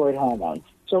thyroid hormones.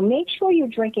 So make sure you're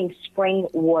drinking spring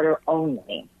water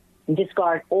only. And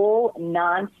discard all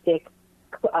non-stick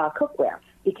cookware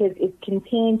because it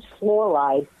contains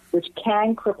fluoride, which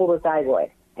can cripple the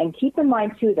thyroid. And keep in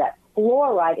mind, too, that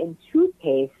fluoride in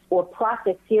toothpaste or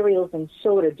processed cereals and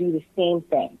soda do the same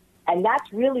thing. And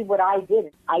that's really what I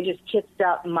did. I just kicked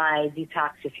up my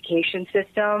detoxification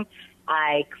system.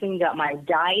 I cleaned up my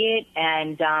diet,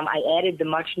 and I added the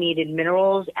much-needed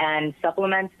minerals and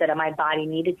supplements that my body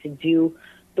needed to do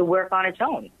the work on its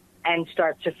own and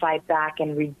start to fight back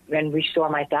and restore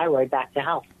my thyroid back to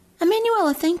health.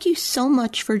 Emanuela, thank you so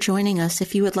much for joining us.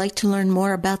 If you would like to learn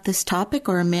more about this topic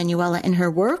or Emanuela and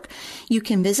her work, you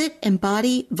can visit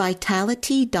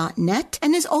embodyvitality.net.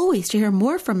 And as always, to hear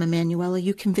more from Emanuela,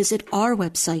 you can visit our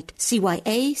website,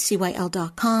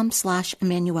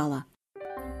 cyacyl.com/Emanuela.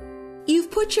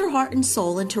 You've put your heart and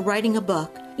soul into writing a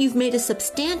book. You've made a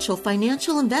substantial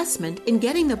financial investment in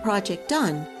getting the project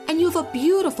done, and you have a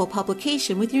beautiful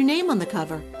publication with your name on the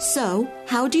cover. So,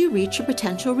 how do you reach your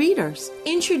potential readers?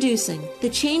 Introducing the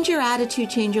Change Your Attitude,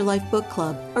 Change Your Life Book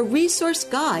Club, a resource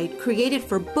guide created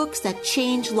for books that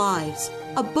change lives.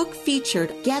 A book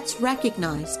featured gets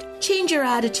recognized. Change Your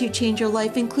Attitude, Change Your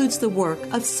Life includes the work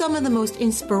of some of the most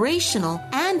inspirational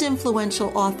and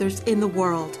influential authors in the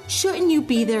world. Shouldn't you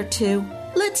be there too?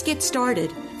 Let's get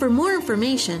started. For more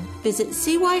information, visit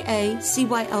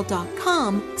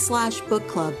cyacyl.com/book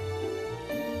club.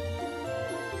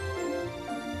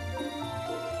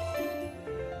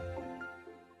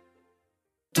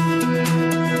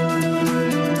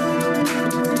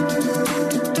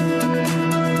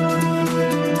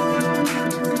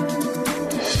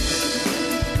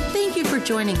 Thank you for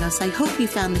joining us. I hope you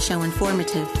found the show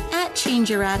informative. At Change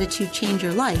Your Attitude, Change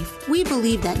Your Life, we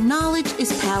believe that knowledge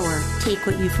is power. Take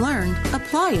what you've learned,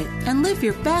 apply it, and live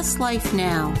your best life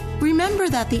now. Remember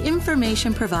that the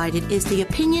information provided is the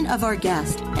opinion of our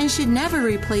guest and should never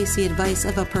replace the advice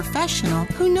of a professional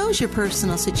who knows your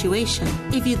personal situation.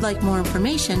 If you'd like more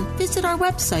information, visit our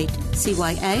website,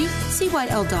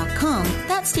 cyacyl.com.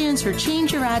 That stands for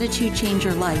Change Your Attitude, Change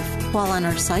Your Life. While on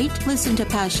our site, listen to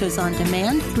past shows on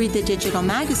demand, read the digital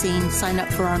magazine, sign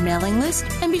up for our mailing list,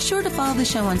 and be sure to follow the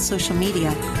show on social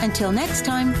media. Until next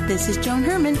time, this is Joan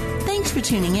Herman. Thanks for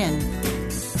tuning in.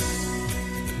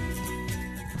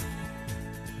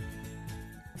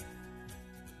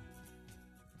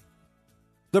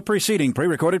 The preceding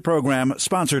pre-recorded program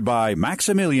sponsored by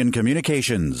Maximilian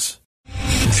Communications.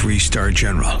 3-star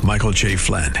General Michael J.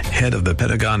 Flynn, head of the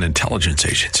Pentagon Intelligence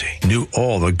Agency, knew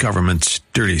all the government's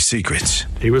dirty secrets.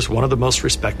 He was one of the most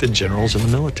respected generals in the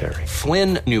military.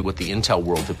 Flynn knew what the intel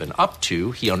world had been up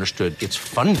to. He understood its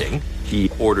funding.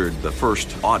 He ordered the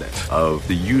first audit of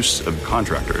the use of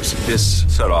contractors. This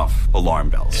set off alarm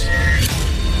bells.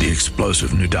 The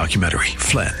explosive new documentary,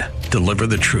 Flynn, Deliver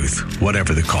the Truth,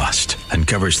 Whatever the Cost,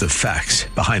 uncovers the facts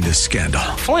behind this scandal.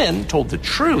 Flynn told the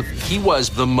truth. He was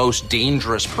the most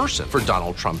dangerous person for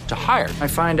Donald Trump to hire. I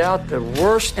find out the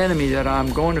worst enemy that I'm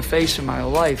going to face in my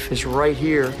life is right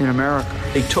here in America.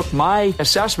 They took my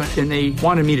assessment and they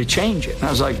wanted me to change it. And I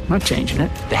was like, I'm not changing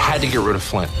it. They had to get rid of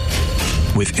Flynn.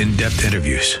 With in-depth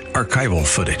interviews, archival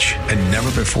footage, and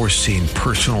never-before-seen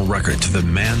personal records of the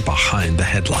man behind the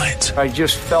headlines. I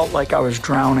just felt like I was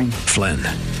drowning. Flynn,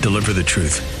 Deliver the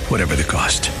Truth, Whatever the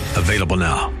Cost. Available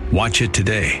now. Watch it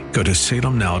today. Go to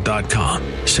salemnow.com.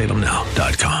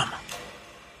 salemnow.com.